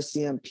Group,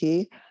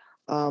 RCMP,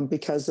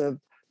 because of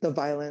the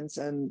violence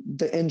and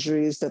the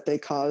injuries that they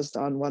caused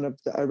on one of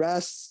the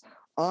arrests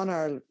on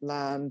our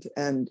land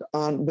and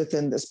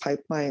within this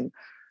pipeline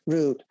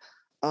route.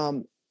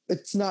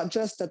 It's not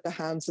just at the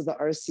hands of the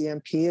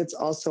RCMP, it's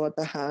also at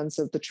the hands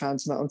of the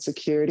Transmountain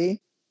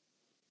Security,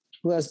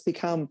 who has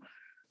become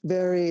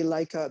very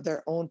like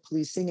their own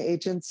policing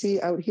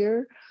agency out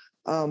here.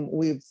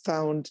 We've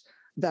found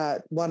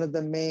that one of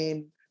the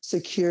main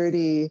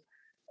security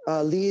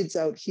leads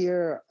out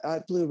here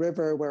at Blue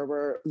River, where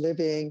we're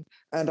living,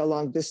 and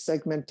along this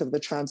segment of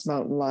the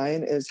Transmountain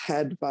line, is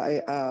head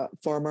by a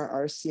former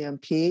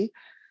RCMP.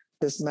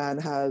 This man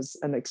has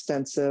an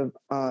extensive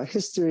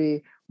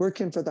history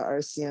working for the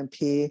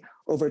RCMP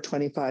over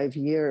 25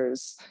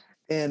 years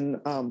in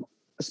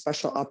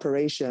special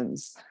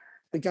operations.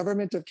 The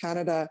government of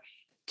Canada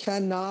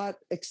cannot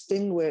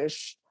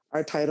extinguish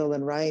our title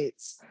and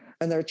rights,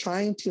 and they're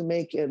trying to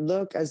make it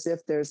look as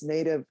if there's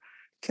Native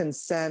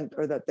consent,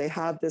 or that they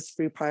have this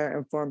free, prior,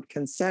 informed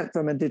consent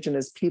from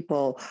Indigenous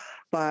people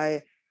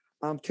by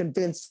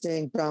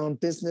convincing Brown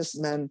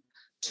businessmen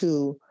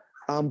to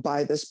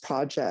buy this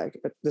project,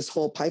 this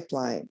whole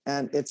pipeline.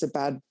 And it's a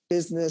bad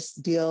business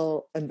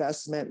deal,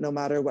 investment, no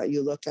matter what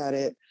you look at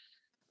it.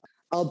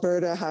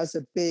 Alberta has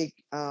a big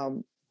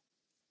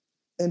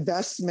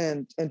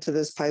investment into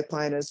this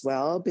pipeline as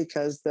well,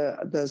 because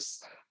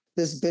this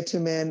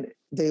bitumen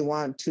they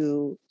want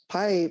to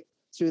pipe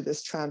through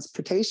this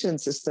transportation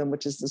system,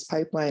 which is this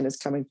pipeline, is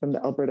coming from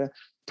the Alberta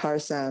tar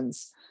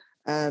sands.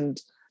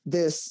 And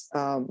this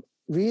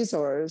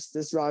resource,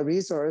 this raw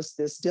resource,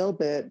 this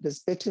dilbit, this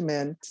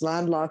bitumen, it's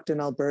landlocked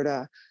in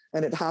Alberta,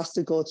 and it has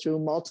to go through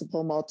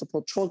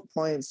multiple choke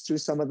points through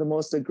some of the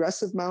most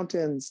aggressive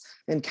mountains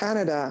in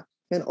Canada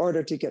in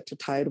order to get to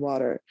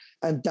tidewater.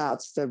 And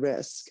that's the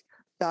risk.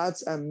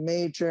 That's a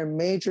major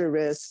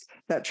risk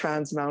that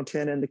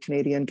Transmountain and the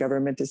Canadian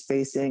government is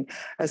facing,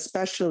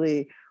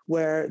 especially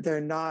where they're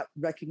not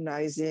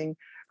recognizing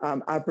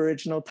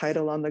Aboriginal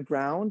title on the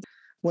ground.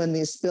 When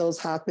these spills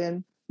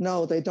happen,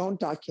 no, they don't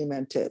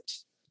document it.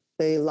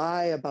 They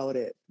lie about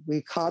it.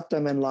 We caught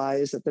them in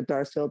lies at the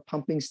Darfield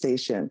pumping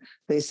station.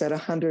 They said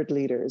 100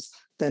 liters.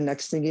 The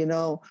next thing you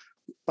know,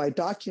 by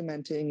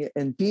documenting it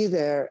and be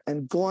there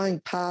and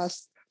going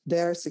past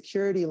their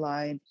security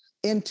line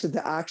into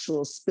the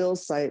actual spill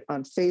site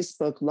on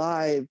Facebook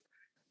Live,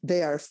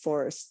 they are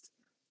forced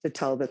to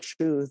tell the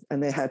truth,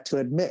 and they had to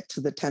admit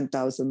to the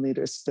 10,000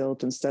 liters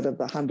spilled instead of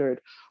the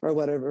 100 or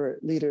whatever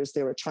liters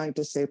they were trying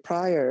to say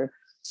prior.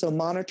 So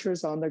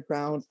monitors on the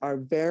ground are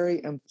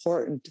very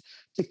important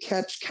to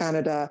catch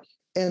Canada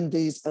in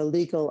these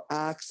illegal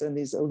acts and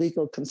these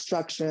illegal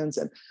constructions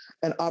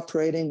and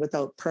operating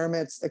without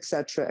permits, et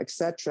cetera, et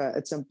cetera.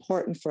 It's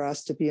important for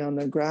us to be on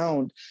the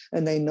ground,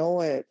 and they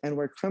know it, and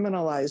we're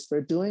criminalized for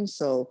doing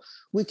so.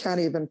 We can't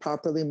even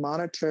properly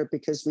monitor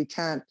because we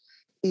can't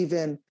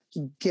even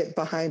get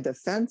behind the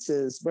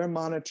fences. We're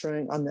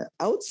monitoring on the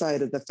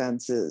outside of the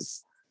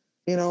fences.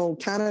 You know,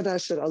 Canada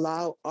should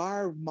allow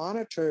our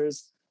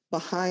monitors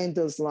behind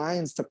those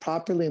lines to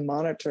properly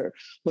monitor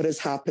what is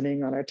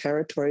happening on our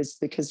territories,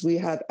 because we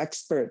have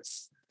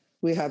experts.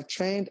 We have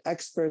trained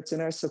experts in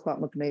our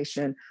Secwepemc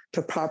Nation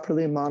to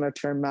properly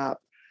monitor and map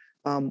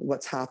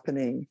what's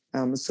happening,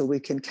 so we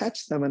can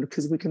catch them and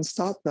because we can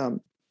stop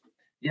them.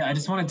 Yeah, I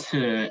just wanted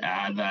to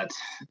add that,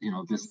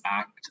 this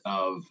act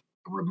of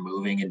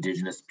removing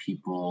Indigenous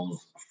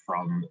peoples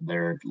from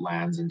their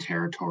lands and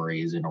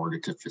territories in order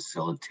to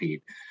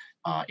facilitate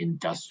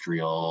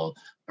industrial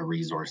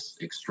resource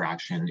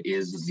extraction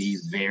is the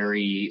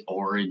very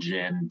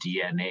origin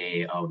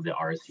DNA of the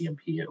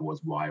RCMP. It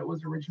was why it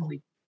was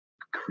originally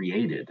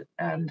created.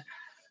 And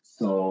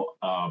so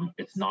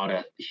it's not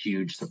a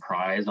huge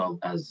surprise,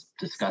 as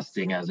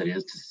disgusting as it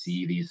is, to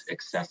see these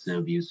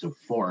excessive use of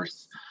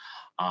force.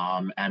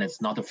 And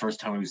it's not the first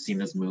time we've seen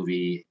this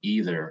movie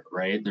either,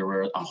 right? There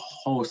were a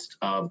host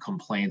of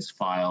complaints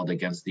filed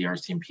against the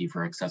RCMP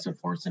for excessive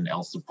force in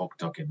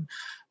Elsipogtog,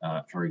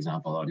 for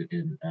example, out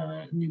in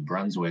New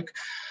Brunswick.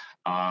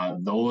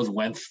 Those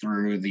went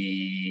through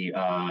the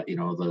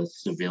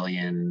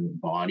civilian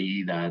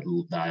body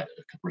that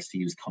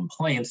receives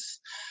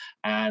complaints,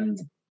 and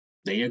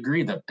they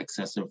agreed that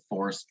excessive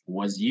force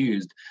was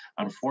used.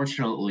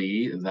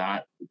 Unfortunately,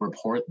 that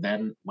report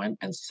then went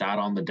and sat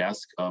on the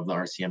desk of the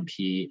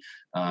RCMP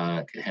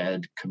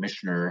head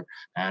commissioner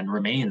and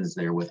remains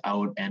there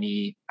without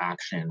any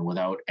action,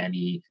 without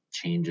any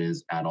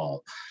changes at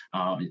all.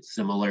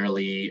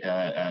 Similarly,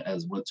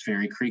 as what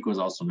Fairy Creek was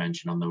also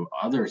mentioned on the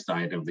other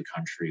side of the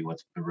country,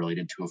 what's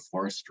related to a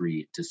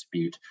forestry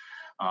dispute,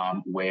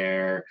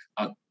 where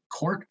a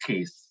court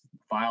case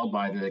filed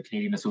by the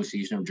Canadian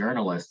Association of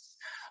Journalists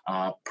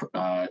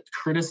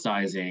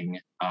criticizing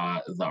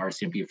the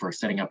RCMP for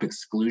setting up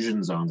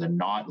exclusion zones and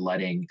not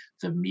letting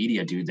the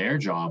media do their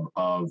job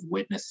of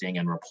witnessing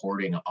and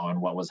reporting on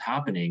what was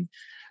happening.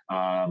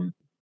 The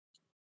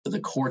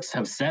courts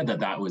have said that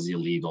that was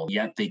illegal,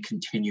 yet they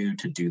continue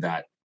to do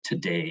that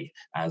today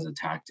as a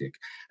tactic.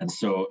 And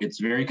so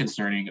it's very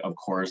concerning. Of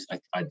course,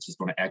 I just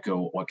want to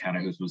echo what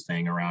Kanahus was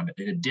saying around,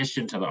 in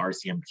addition to the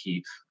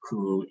RCMP,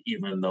 who,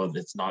 even though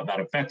it's not that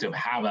effective,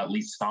 have at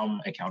least some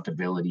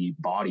accountability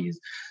bodies.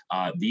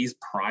 These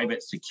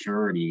private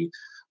security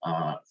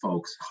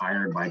folks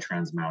hired by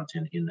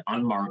Transmountain in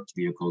unmarked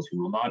vehicles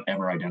who will not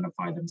ever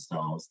identify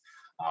themselves,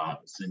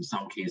 in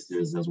some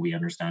cases, as we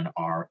understand,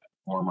 are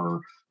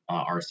former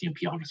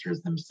RCMP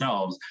officers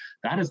themselves.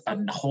 That is a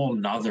whole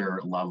nother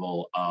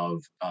level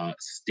of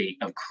state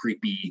of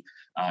creepy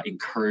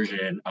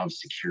incursion of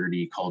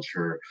security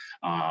culture,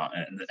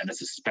 and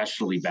it's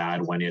especially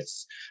bad when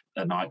it's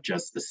not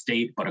just the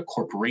state, but a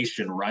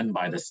corporation run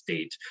by the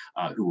state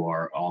who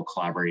are all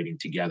collaborating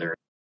together.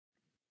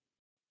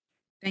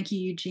 Thank you,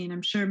 Eugene.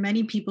 I'm sure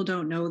many people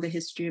don't know the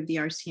history of the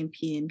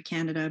RCMP in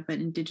Canada, but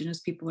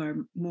Indigenous people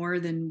are more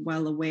than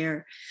well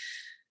aware.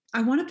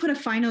 I want to put a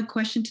final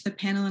question to the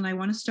panel, and I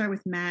want to start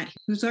with Matt,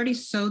 who's already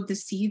sowed the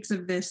seeds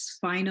of this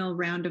final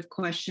round of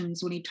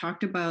questions when he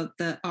talked about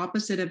the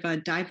opposite of a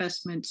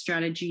divestment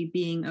strategy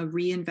being a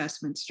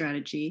reinvestment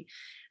strategy.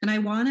 And I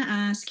want to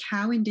ask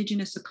how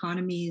Indigenous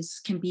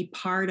economies can be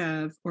part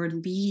of or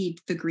lead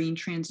the green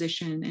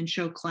transition and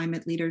show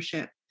climate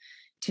leadership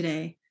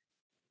today.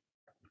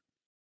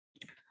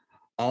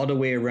 All the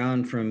way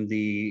around from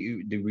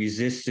the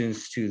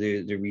resistance to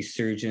the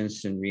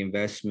resurgence and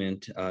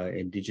reinvestment,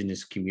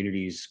 Indigenous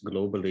communities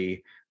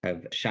globally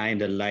have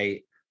shined a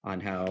light on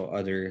how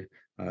other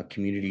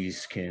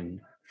communities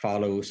can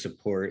follow,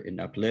 support, and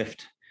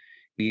uplift.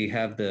 We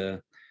have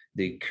the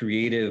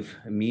creative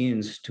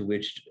means to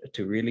which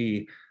to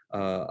really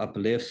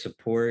uplift,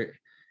 support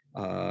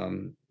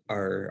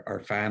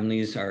our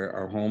families,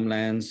 our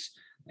homelands,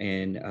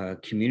 and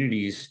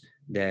communities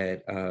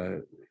that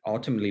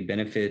ultimately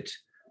benefit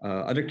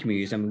other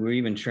communities. I mean, we're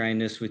even trying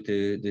this with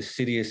the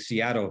city of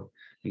Seattle,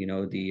 you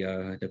know,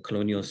 the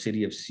colonial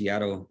city of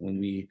Seattle, when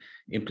we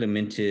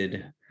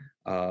implemented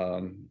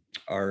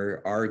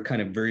our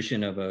kind of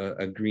version of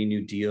a Green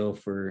New Deal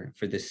for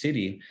the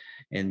city.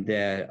 And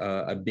that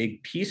a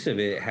big piece of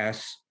it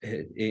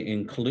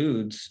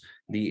includes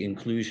the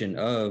inclusion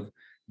of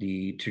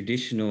the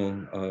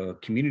traditional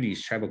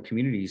communities, tribal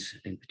communities,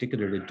 in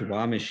particular the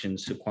Duwamish and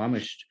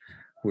Suquamish,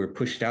 who were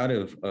pushed out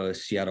of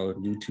Seattle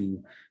due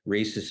to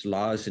racist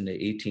laws in the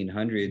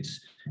 1800s,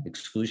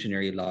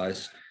 exclusionary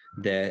laws,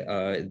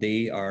 that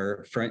they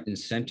are front and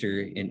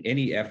center in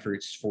any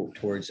efforts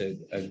towards a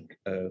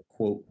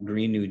quote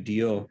Green New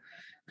Deal,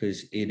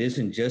 because it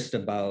isn't just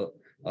about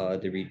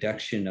the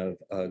reduction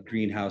of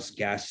greenhouse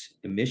gas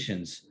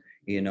emissions,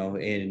 you know,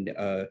 and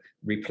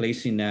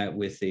replacing that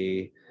with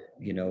a,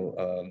 you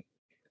know,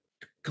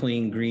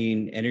 clean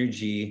green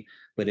energy.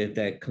 But if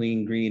that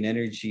clean green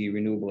energy,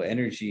 renewable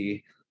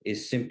energy,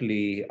 is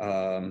simply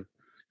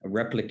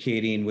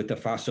replicating with the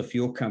fossil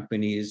fuel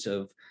companies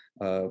of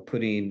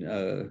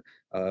putting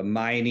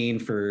mining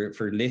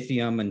for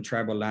lithium and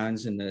tribal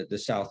lands in the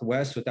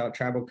Southwest without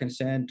tribal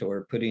consent,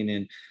 or putting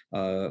in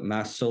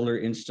mass solar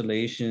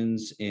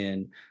installations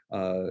in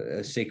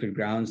sacred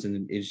grounds,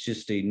 and it's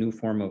just a new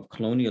form of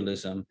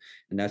colonialism.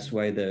 And that's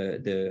why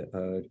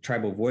the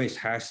tribal voice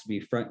has to be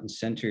front and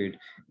centered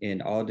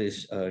in all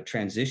this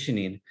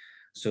transitioning.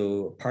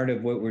 So part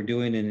of what we're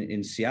doing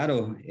in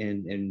Seattle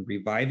in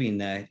reviving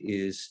that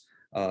is,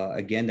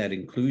 again, that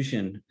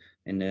inclusion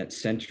and that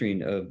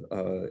centering of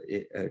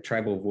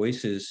tribal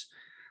voices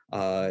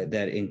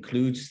that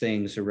includes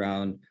things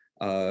around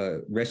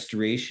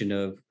restoration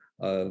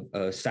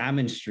of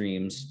salmon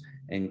streams,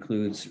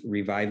 includes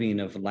reviving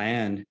of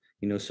land.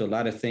 You know, so a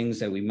lot of things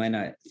that we might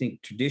not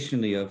think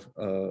traditionally of,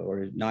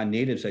 or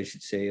non-natives, I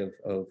should say,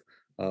 of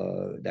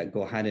that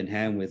go hand in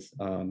hand with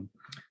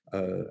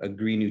a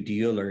Green New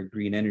Deal or a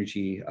green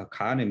energy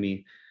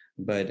economy.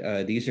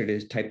 But these are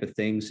the type of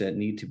things that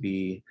need to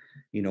be,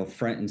 you know,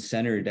 front and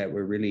center, that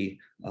we're really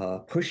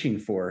pushing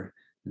for,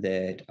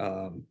 that,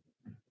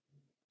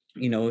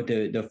 you know,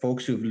 the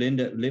folks who've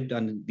lived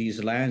on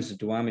these lands, the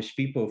Duwamish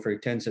people, for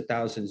tens of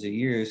thousands of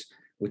years,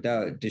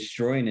 without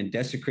destroying and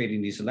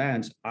desecrating these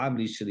lands,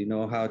 obviously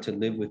know how to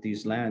live with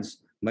these lands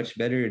much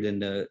better than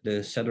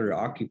the settler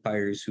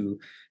occupiers who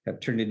have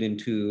turned it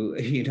into,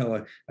 you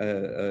know,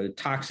 a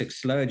toxic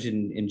sludge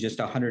in just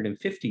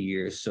 150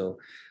 years. So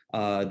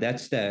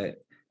that's that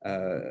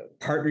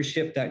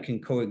partnership that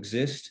can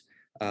coexist.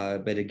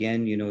 But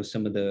again, you know,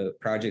 some of the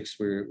projects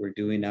we're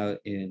doing out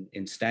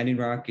in Standing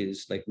Rock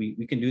is like,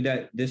 we can do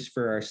this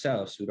for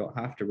ourselves. We don't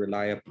have to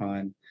rely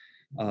upon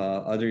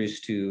others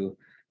to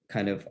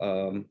kind of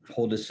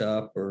hold us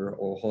up or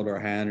hold our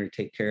hand or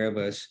take care of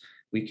us.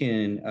 We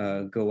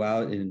can go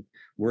out and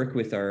work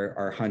with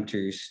our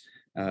hunters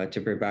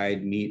to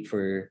provide meat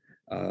for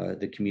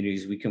the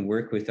communities. We can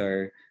work with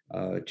our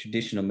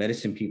traditional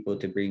medicine people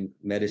to bring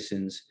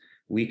medicines.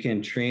 We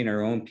can train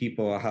our own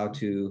people how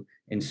to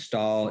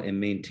install and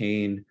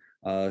maintain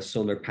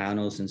solar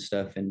panels and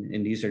stuff.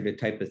 And these are the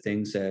type of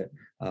things that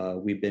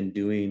we've been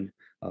doing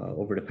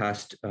over the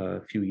past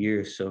few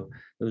years. So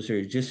those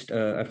are just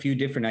a few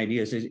different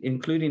ideas,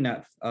 including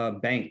that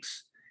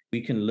banks.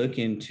 We can look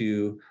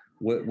into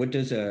what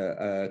does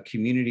a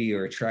community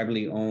or a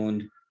tribally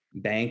owned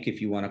bank,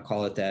 if you want to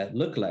call it that,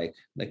 look like?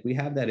 Like, we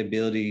have that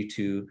ability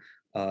to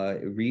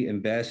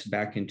reinvest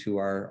back into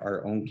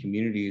our own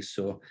communities.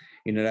 So,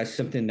 you know, that's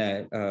something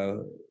that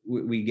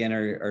we again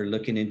are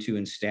looking into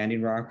in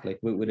Standing Rock. Like,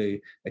 what would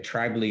a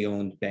tribally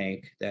owned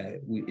bank that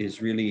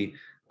is really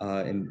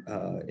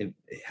it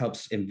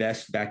helps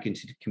invest back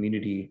into the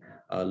community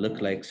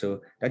look like? So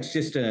that's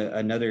just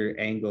another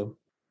angle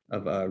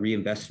of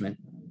reinvestment.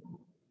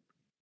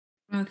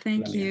 Oh,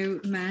 thank you,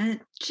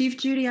 Matt. Chief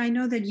Judy, I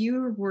know that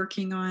you're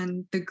working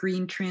on the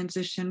green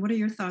transition. What are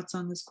your thoughts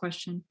on this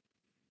question?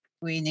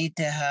 We need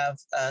to have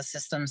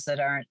systems that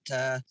aren't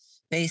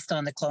based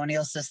on the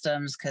colonial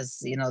systems, because,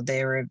 you know,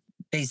 they were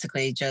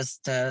basically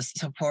just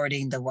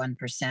supporting the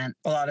 1%.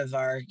 A lot of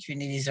our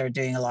communities are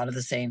doing a lot of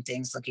the same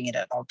things, looking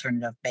at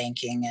alternative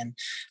banking and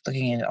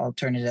looking at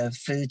alternative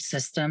food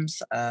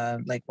systems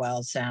like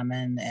wild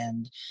salmon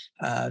and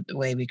the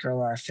way we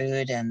grow our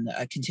food and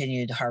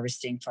continued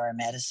harvesting for our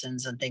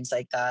medicines and things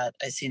like that.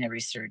 I've seen a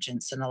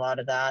resurgence in a lot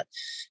of that.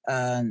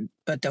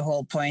 But the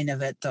whole point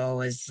of it,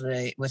 though, is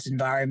with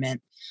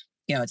environment,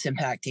 it's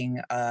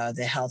impacting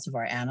the health of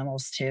our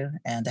animals too,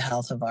 and the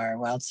health of our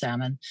wild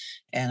salmon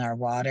and our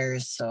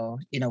waters. So,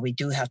 we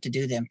do have to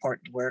do the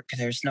important work.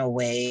 There's no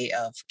way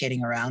of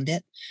getting around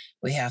it.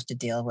 We have to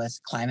deal with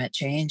climate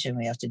change, and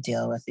we have to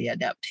deal with the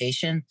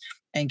adaptation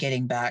and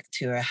getting back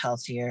to a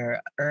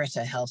healthier earth,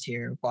 a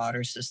healthier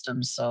water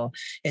system. So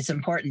it's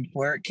important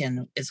work,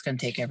 and it's going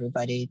to take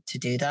everybody to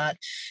do that.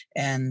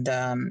 And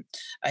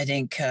I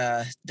think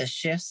the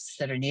shifts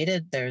that are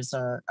needed, there's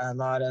a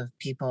lot of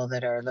people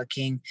that are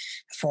looking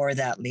for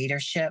that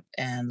leadership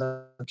and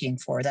looking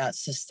for that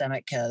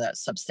systemic, that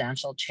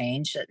substantial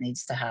change that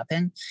needs to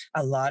happen.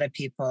 A lot of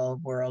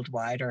people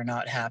worldwide are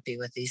not happy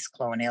with these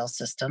colonial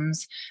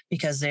systems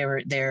because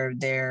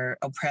they're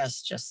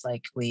oppressed just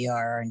like we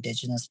are, our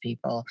Indigenous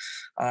people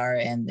are,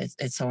 and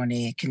it's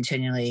only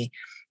continually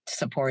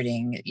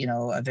supporting,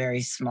 a very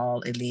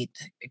small elite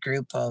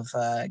group of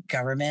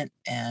government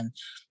and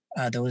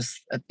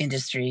those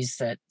industries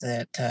that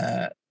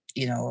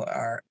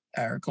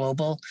are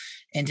global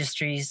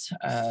industries.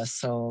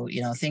 So,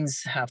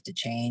 things have to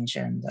change,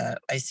 and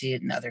I see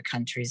it in other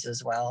countries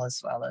as well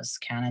as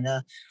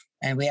Canada.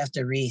 And we have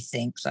to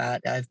rethink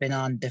that. I've been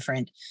on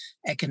different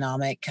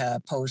economic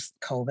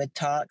post-COVID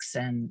talks,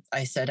 and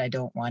I said I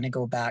don't want to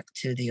go back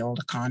to the old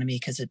economy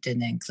because it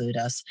didn't include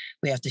us.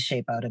 We have to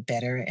shape out a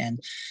better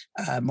and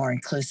more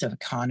inclusive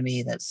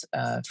economy that's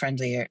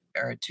friendlier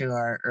to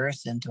our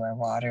earth and to our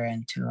water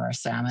and to our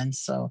salmon.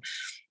 So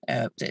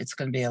it's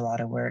going to be a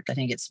lot of work. I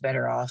think it's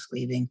better off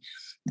leaving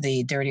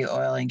the dirty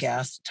oil and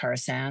gas tar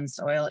sands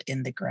oil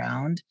in the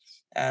ground,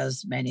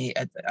 as many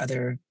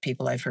other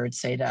people I've heard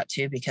say that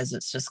too, because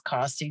it's just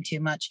costing too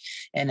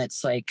much. And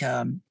it's like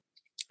a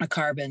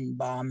carbon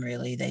bomb,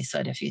 really. They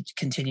said if you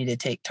continue to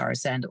take tar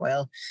sand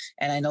oil,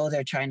 and I know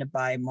they're trying to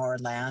buy more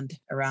land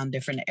around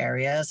different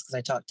areas, because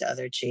I talked to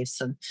other chiefs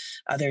and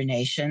other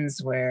nations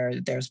where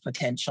there's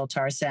potential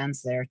tar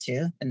sands there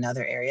too in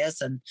other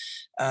areas. And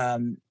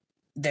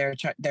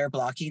they're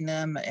blocking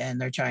them,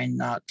 and they're trying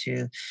not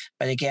to.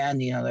 But again,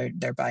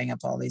 they're buying up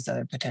all these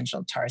other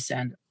potential tar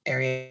sand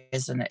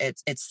areas, and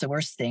it's the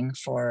worst thing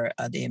for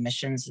the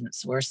emissions, and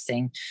it's the worst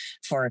thing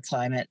for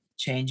climate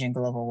change and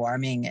global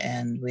warming.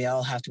 And we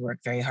all have to work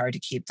very hard to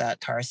keep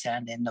that tar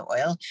sand in the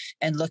oil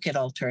and look at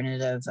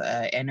alternative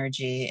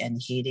energy and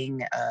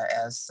heating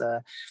as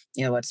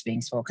what's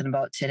being spoken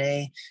about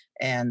today.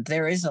 And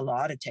there is a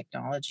lot of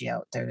technology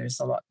out there. There's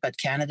a lot, but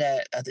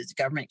Canada, the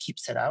government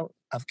keeps it out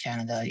of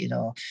Canada,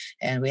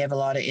 and we have a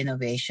lot of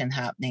innovation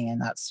happening, and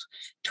that's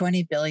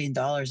 $20 billion.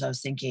 I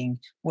was thinking,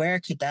 where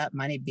could that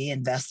money be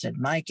invested?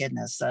 My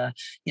goodness,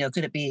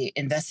 could it be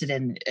invested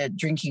in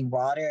drinking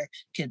water?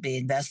 Could it be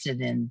invested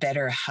in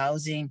better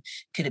housing?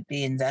 Could it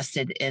be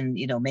invested in,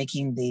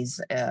 making these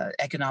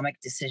economic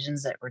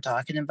decisions that we're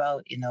talking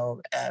about,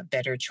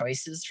 better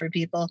choices for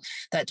people?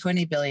 That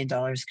 $20 billion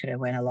could have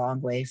went a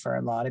long way for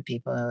a lot of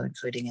people,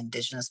 including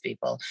Indigenous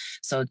people.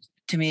 So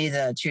to me,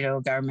 the Trudeau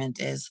government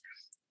is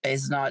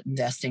not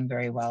investing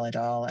very well at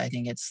all. I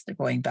think it's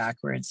going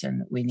backwards,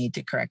 and we need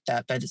to correct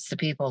that. But it's the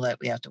people that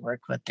we have to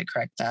work with to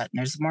correct that. And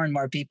there's more and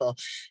more people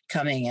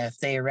coming. If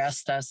they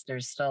arrest us,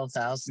 there's still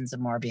thousands of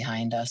more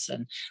behind us.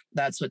 And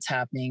that's what's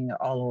happening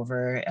all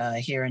over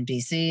here in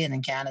BC and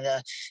in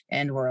Canada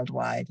and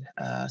worldwide.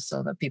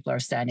 So that people are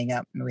standing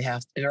up, and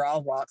they're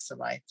all walks of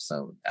life.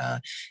 So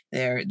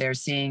they're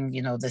seeing,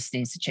 this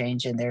needs to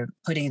change, and they're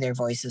putting their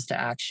voices to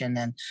action.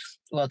 And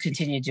we'll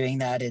continue doing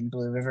that in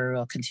Blue River.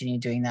 We'll continue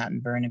doing that in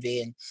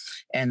Burnaby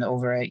and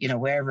over,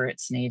 wherever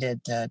it's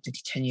needed to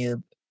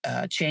continue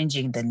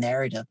changing the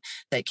narrative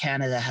that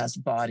Canada has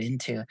bought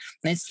into.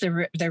 And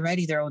they're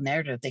writing their own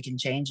narrative. They can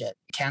change it.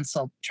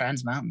 Cancel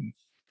Trans Mountain.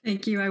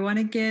 Thank you. I want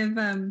to give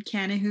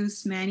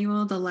Kanahus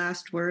Manuel the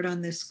last word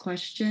on this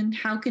question.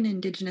 How can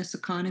Indigenous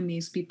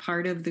economies be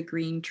part of the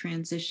green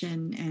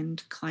transition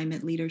and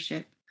climate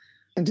leadership?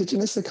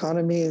 Indigenous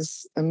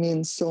economies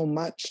mean so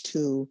much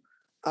to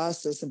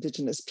us as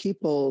Indigenous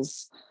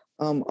peoples,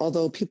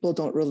 although people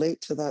don't relate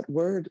to that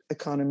word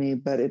economy,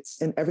 but it's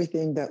in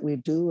everything that we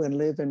do and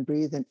live and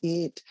breathe and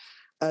eat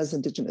as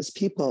Indigenous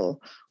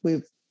people.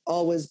 We've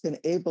always been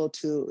able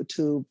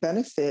to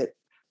benefit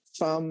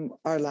from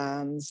our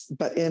lands,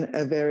 but in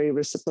a very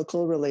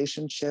reciprocal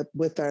relationship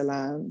with our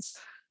lands.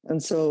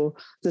 And so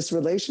this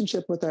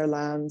relationship with our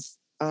lands,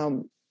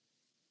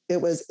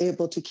 it was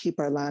able to keep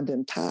our land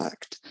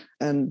intact,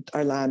 and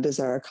our land is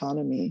our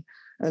economy.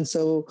 And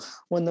so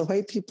when the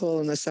white people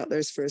and the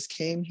settlers first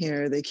came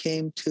here, they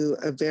came to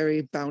a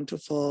very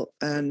bountiful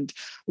and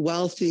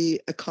wealthy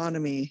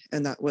economy,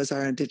 and that was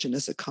our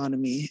Indigenous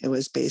economy. It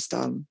was based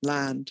on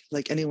land,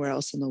 like anywhere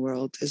else in the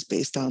world is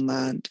based on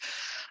land.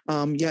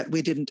 yet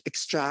we didn't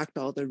extract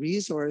all the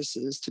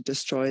resources to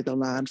destroy the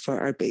land for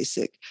our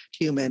basic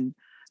human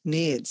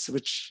needs,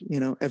 which,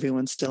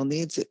 everyone still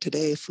needs it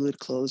today: food,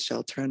 clothes,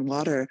 shelter, and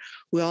water.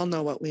 We all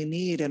know what we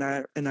need in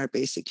our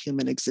basic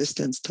human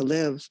existence to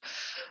live.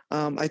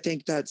 I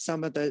think that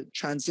some of the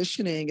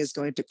transitioning is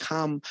going to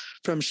come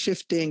from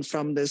shifting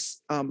from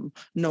this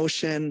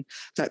notion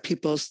that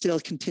people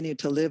still continue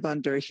to live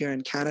under here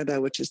in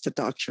Canada, which is the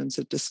doctrines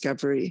of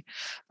discovery.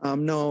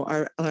 No,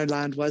 our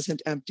land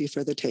wasn't empty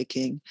for the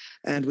taking,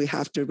 and we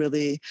have to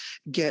really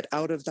get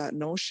out of that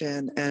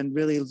notion and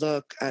really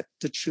look at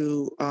the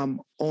true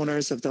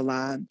owners of the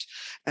land.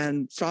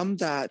 And from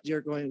that,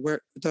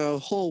 the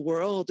whole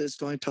world is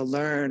going to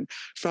learn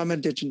from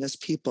Indigenous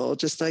people,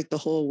 just like the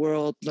whole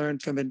world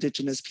learned from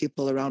Indigenous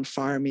people around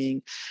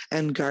farming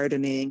and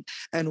gardening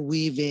and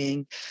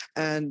weaving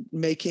and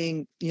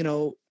making,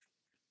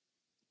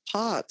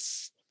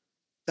 pots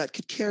that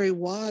could carry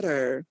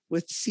water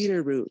with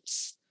cedar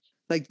roots.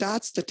 Like,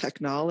 that's the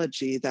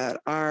technology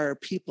that our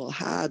people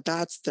had.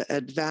 That's the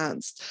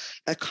advanced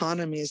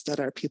economies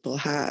that our people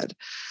had.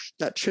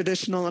 That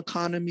traditional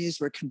economies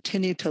were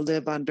continued to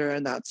live under,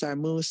 and that's our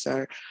moose,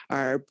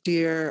 our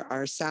deer,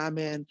 our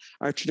salmon,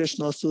 our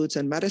traditional foods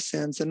and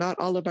medicines. And not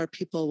all of our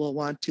people will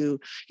want to,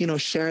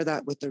 share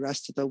that with the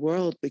rest of the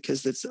world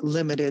because it's a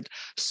limited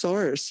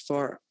source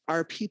for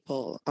our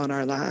people on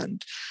our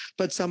land.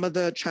 But some of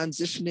the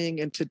transitioning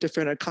into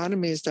different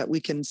economies that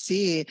we can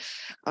see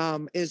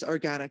is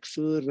organic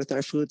food with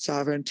our food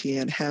sovereignty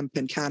and hemp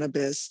and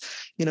cannabis,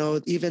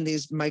 even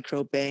these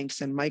micro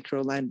banks and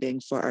micro lending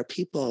for our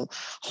people,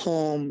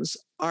 homes,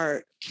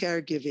 art,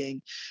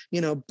 caregiving,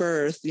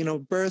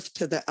 birth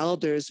to the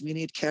elders. We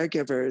need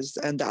caregivers,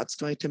 and that's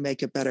going to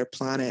make a better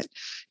planet.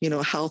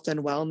 Health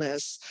and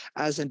wellness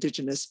as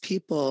Indigenous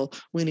people,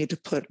 we need to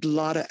put a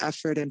lot of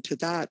effort into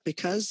that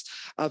because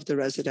of the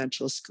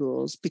residential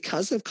schools,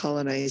 because of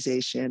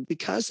colonization,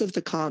 because of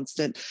the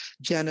constant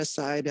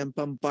genocide and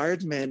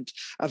bombardment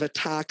of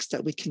attacks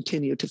that we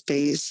continue to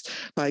face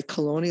by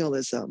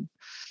colonialism.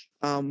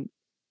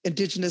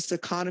 Indigenous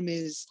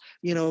economies,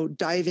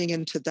 diving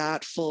into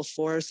that full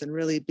force and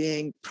really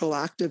being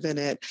proactive in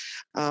it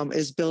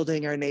is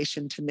building our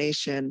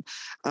nation-to-nation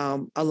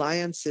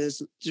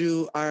alliances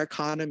through our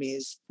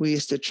economies. We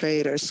used to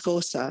trade our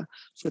SCOSA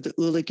for the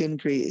Hooligan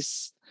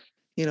grease.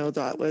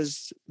 That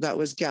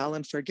was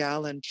gallon for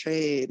gallon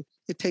trade.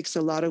 It takes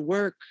a lot of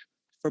work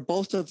for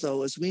both of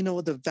those. We know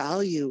the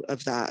value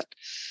of that.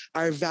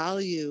 Our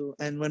value,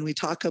 and when we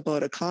talk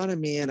about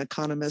economy, and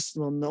economists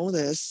will know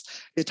this,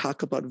 they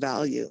talk about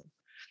value.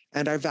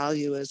 And our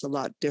value is a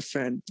lot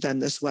different than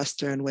this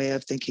Western way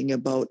of thinking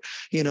about,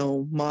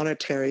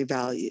 monetary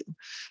value.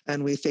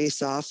 And we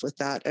face off with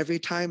that every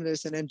time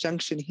there's an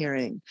injunction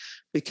hearing,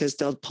 because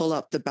they'll pull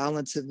up the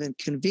balance of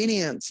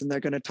inconvenience and they're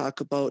going to talk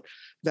about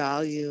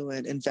value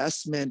and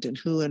investment and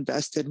who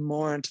invested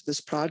more into this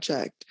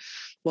project.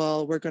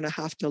 Well, we're going to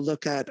have to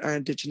look at our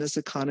Indigenous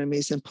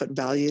economies and put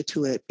value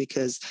to it,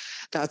 because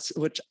that's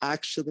what's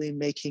actually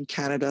making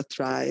Canada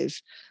thrive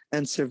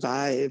and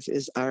survive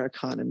is our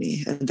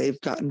economy. And they've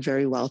gotten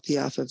very wealthy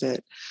off of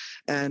it.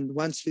 And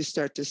once we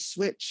start to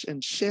switch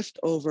and shift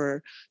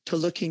over to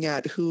looking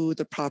at who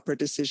the proper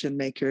decision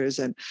makers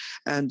and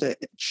the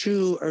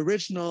true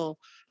original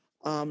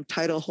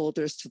title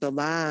holders to the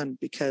land,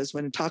 because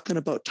when you're talking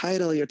about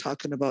title, you're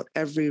talking about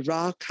every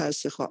rock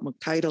has Secwepemc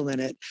title in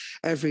it,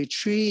 every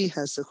tree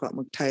has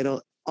Secwepemc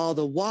title, all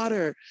the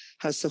water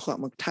has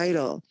Secwepemc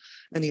title.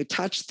 And you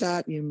touch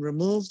that, you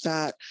remove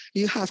that,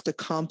 you have to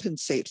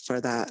compensate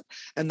for that.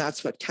 And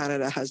that's what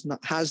Canada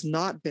has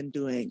not been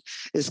doing,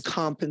 is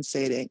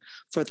compensating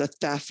for the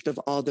theft of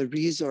all the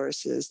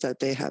resources that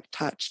they have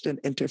touched and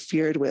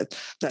interfered with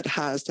that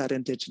has that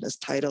Indigenous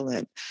title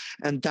in.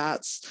 And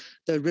that's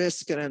the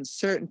risk and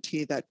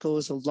uncertainty that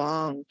goes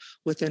along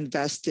with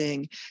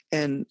investing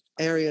in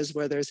areas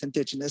where there's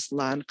Indigenous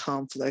land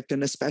conflict,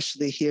 and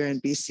especially here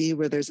in BC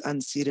where there's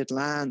unceded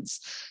lands.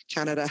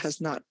 Canada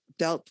has not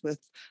dealt with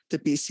the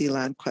BC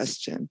land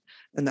question,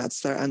 and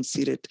that's their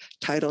unceded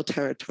title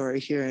territory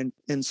here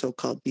in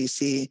so-called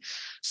BC.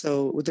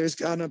 So there's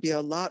going to be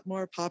a lot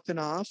more popping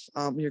off.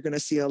 You're going to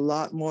see a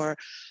lot more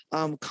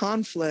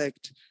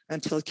conflict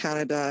until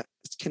Canada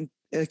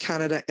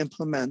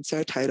implements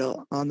our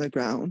title on the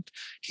ground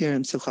here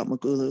in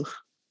Secwepemc.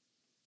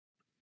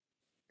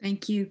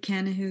 Thank you,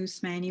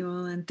 Kanahus,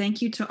 Manuel, and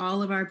thank you to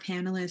all of our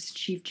panelists,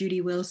 Chief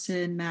Judy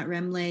Wilson, Matt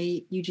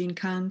Remley, Eugene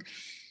Kung.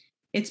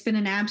 It's been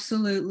an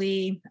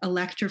absolutely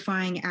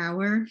electrifying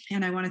hour,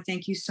 and I want to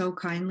thank you so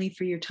kindly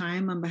for your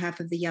time on behalf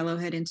of the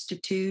Yellowhead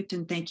Institute,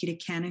 and thank you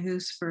to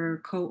Kanahus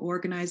for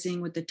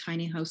co-organizing with the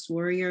Tiny House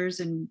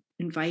Warriors and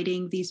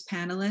inviting these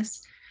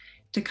panelists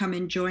to come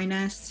and join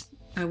us.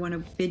 I want to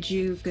bid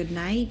you good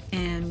night,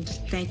 and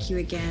thank you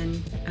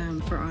again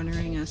for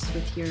honoring us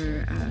with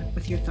your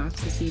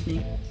thoughts this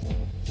evening.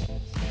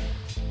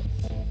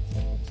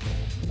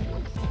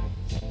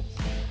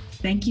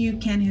 Thank you,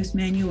 Kanahus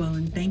Manuel,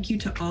 and thank you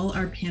to all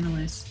our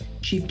panelists,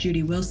 Chief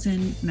Judy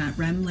Wilson, Matt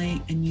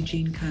Remley, and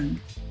Eugene Kung.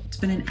 It's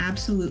been an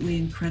absolutely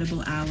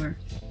incredible hour.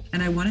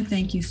 and I want to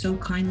thank you so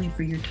kindly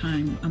for your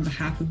time on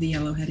behalf of the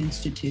Yellowhead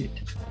Institute.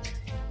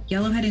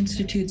 Yellowhead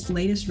Institute's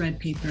latest red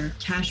paper,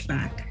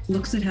 Cashback,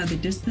 looks at how the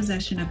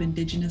dispossession of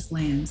Indigenous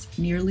lands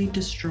nearly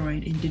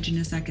destroyed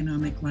Indigenous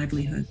economic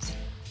livelihoods.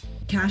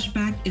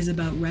 Cashback is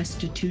about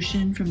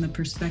restitution from the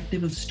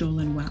perspective of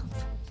stolen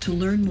wealth. To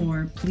learn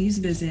more, please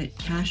visit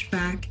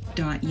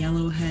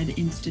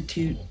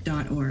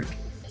cashback.yellowheadinstitute.org.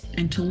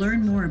 And to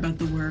learn more about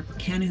the work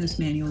Kanahoos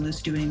Manual is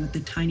doing with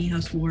the Tiny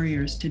House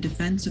Warriors to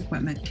defend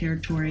Secwepemc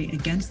territory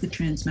against the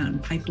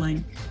Transmountain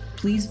pipeline,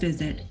 please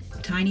visit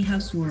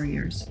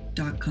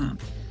tinyhousewarriors.com.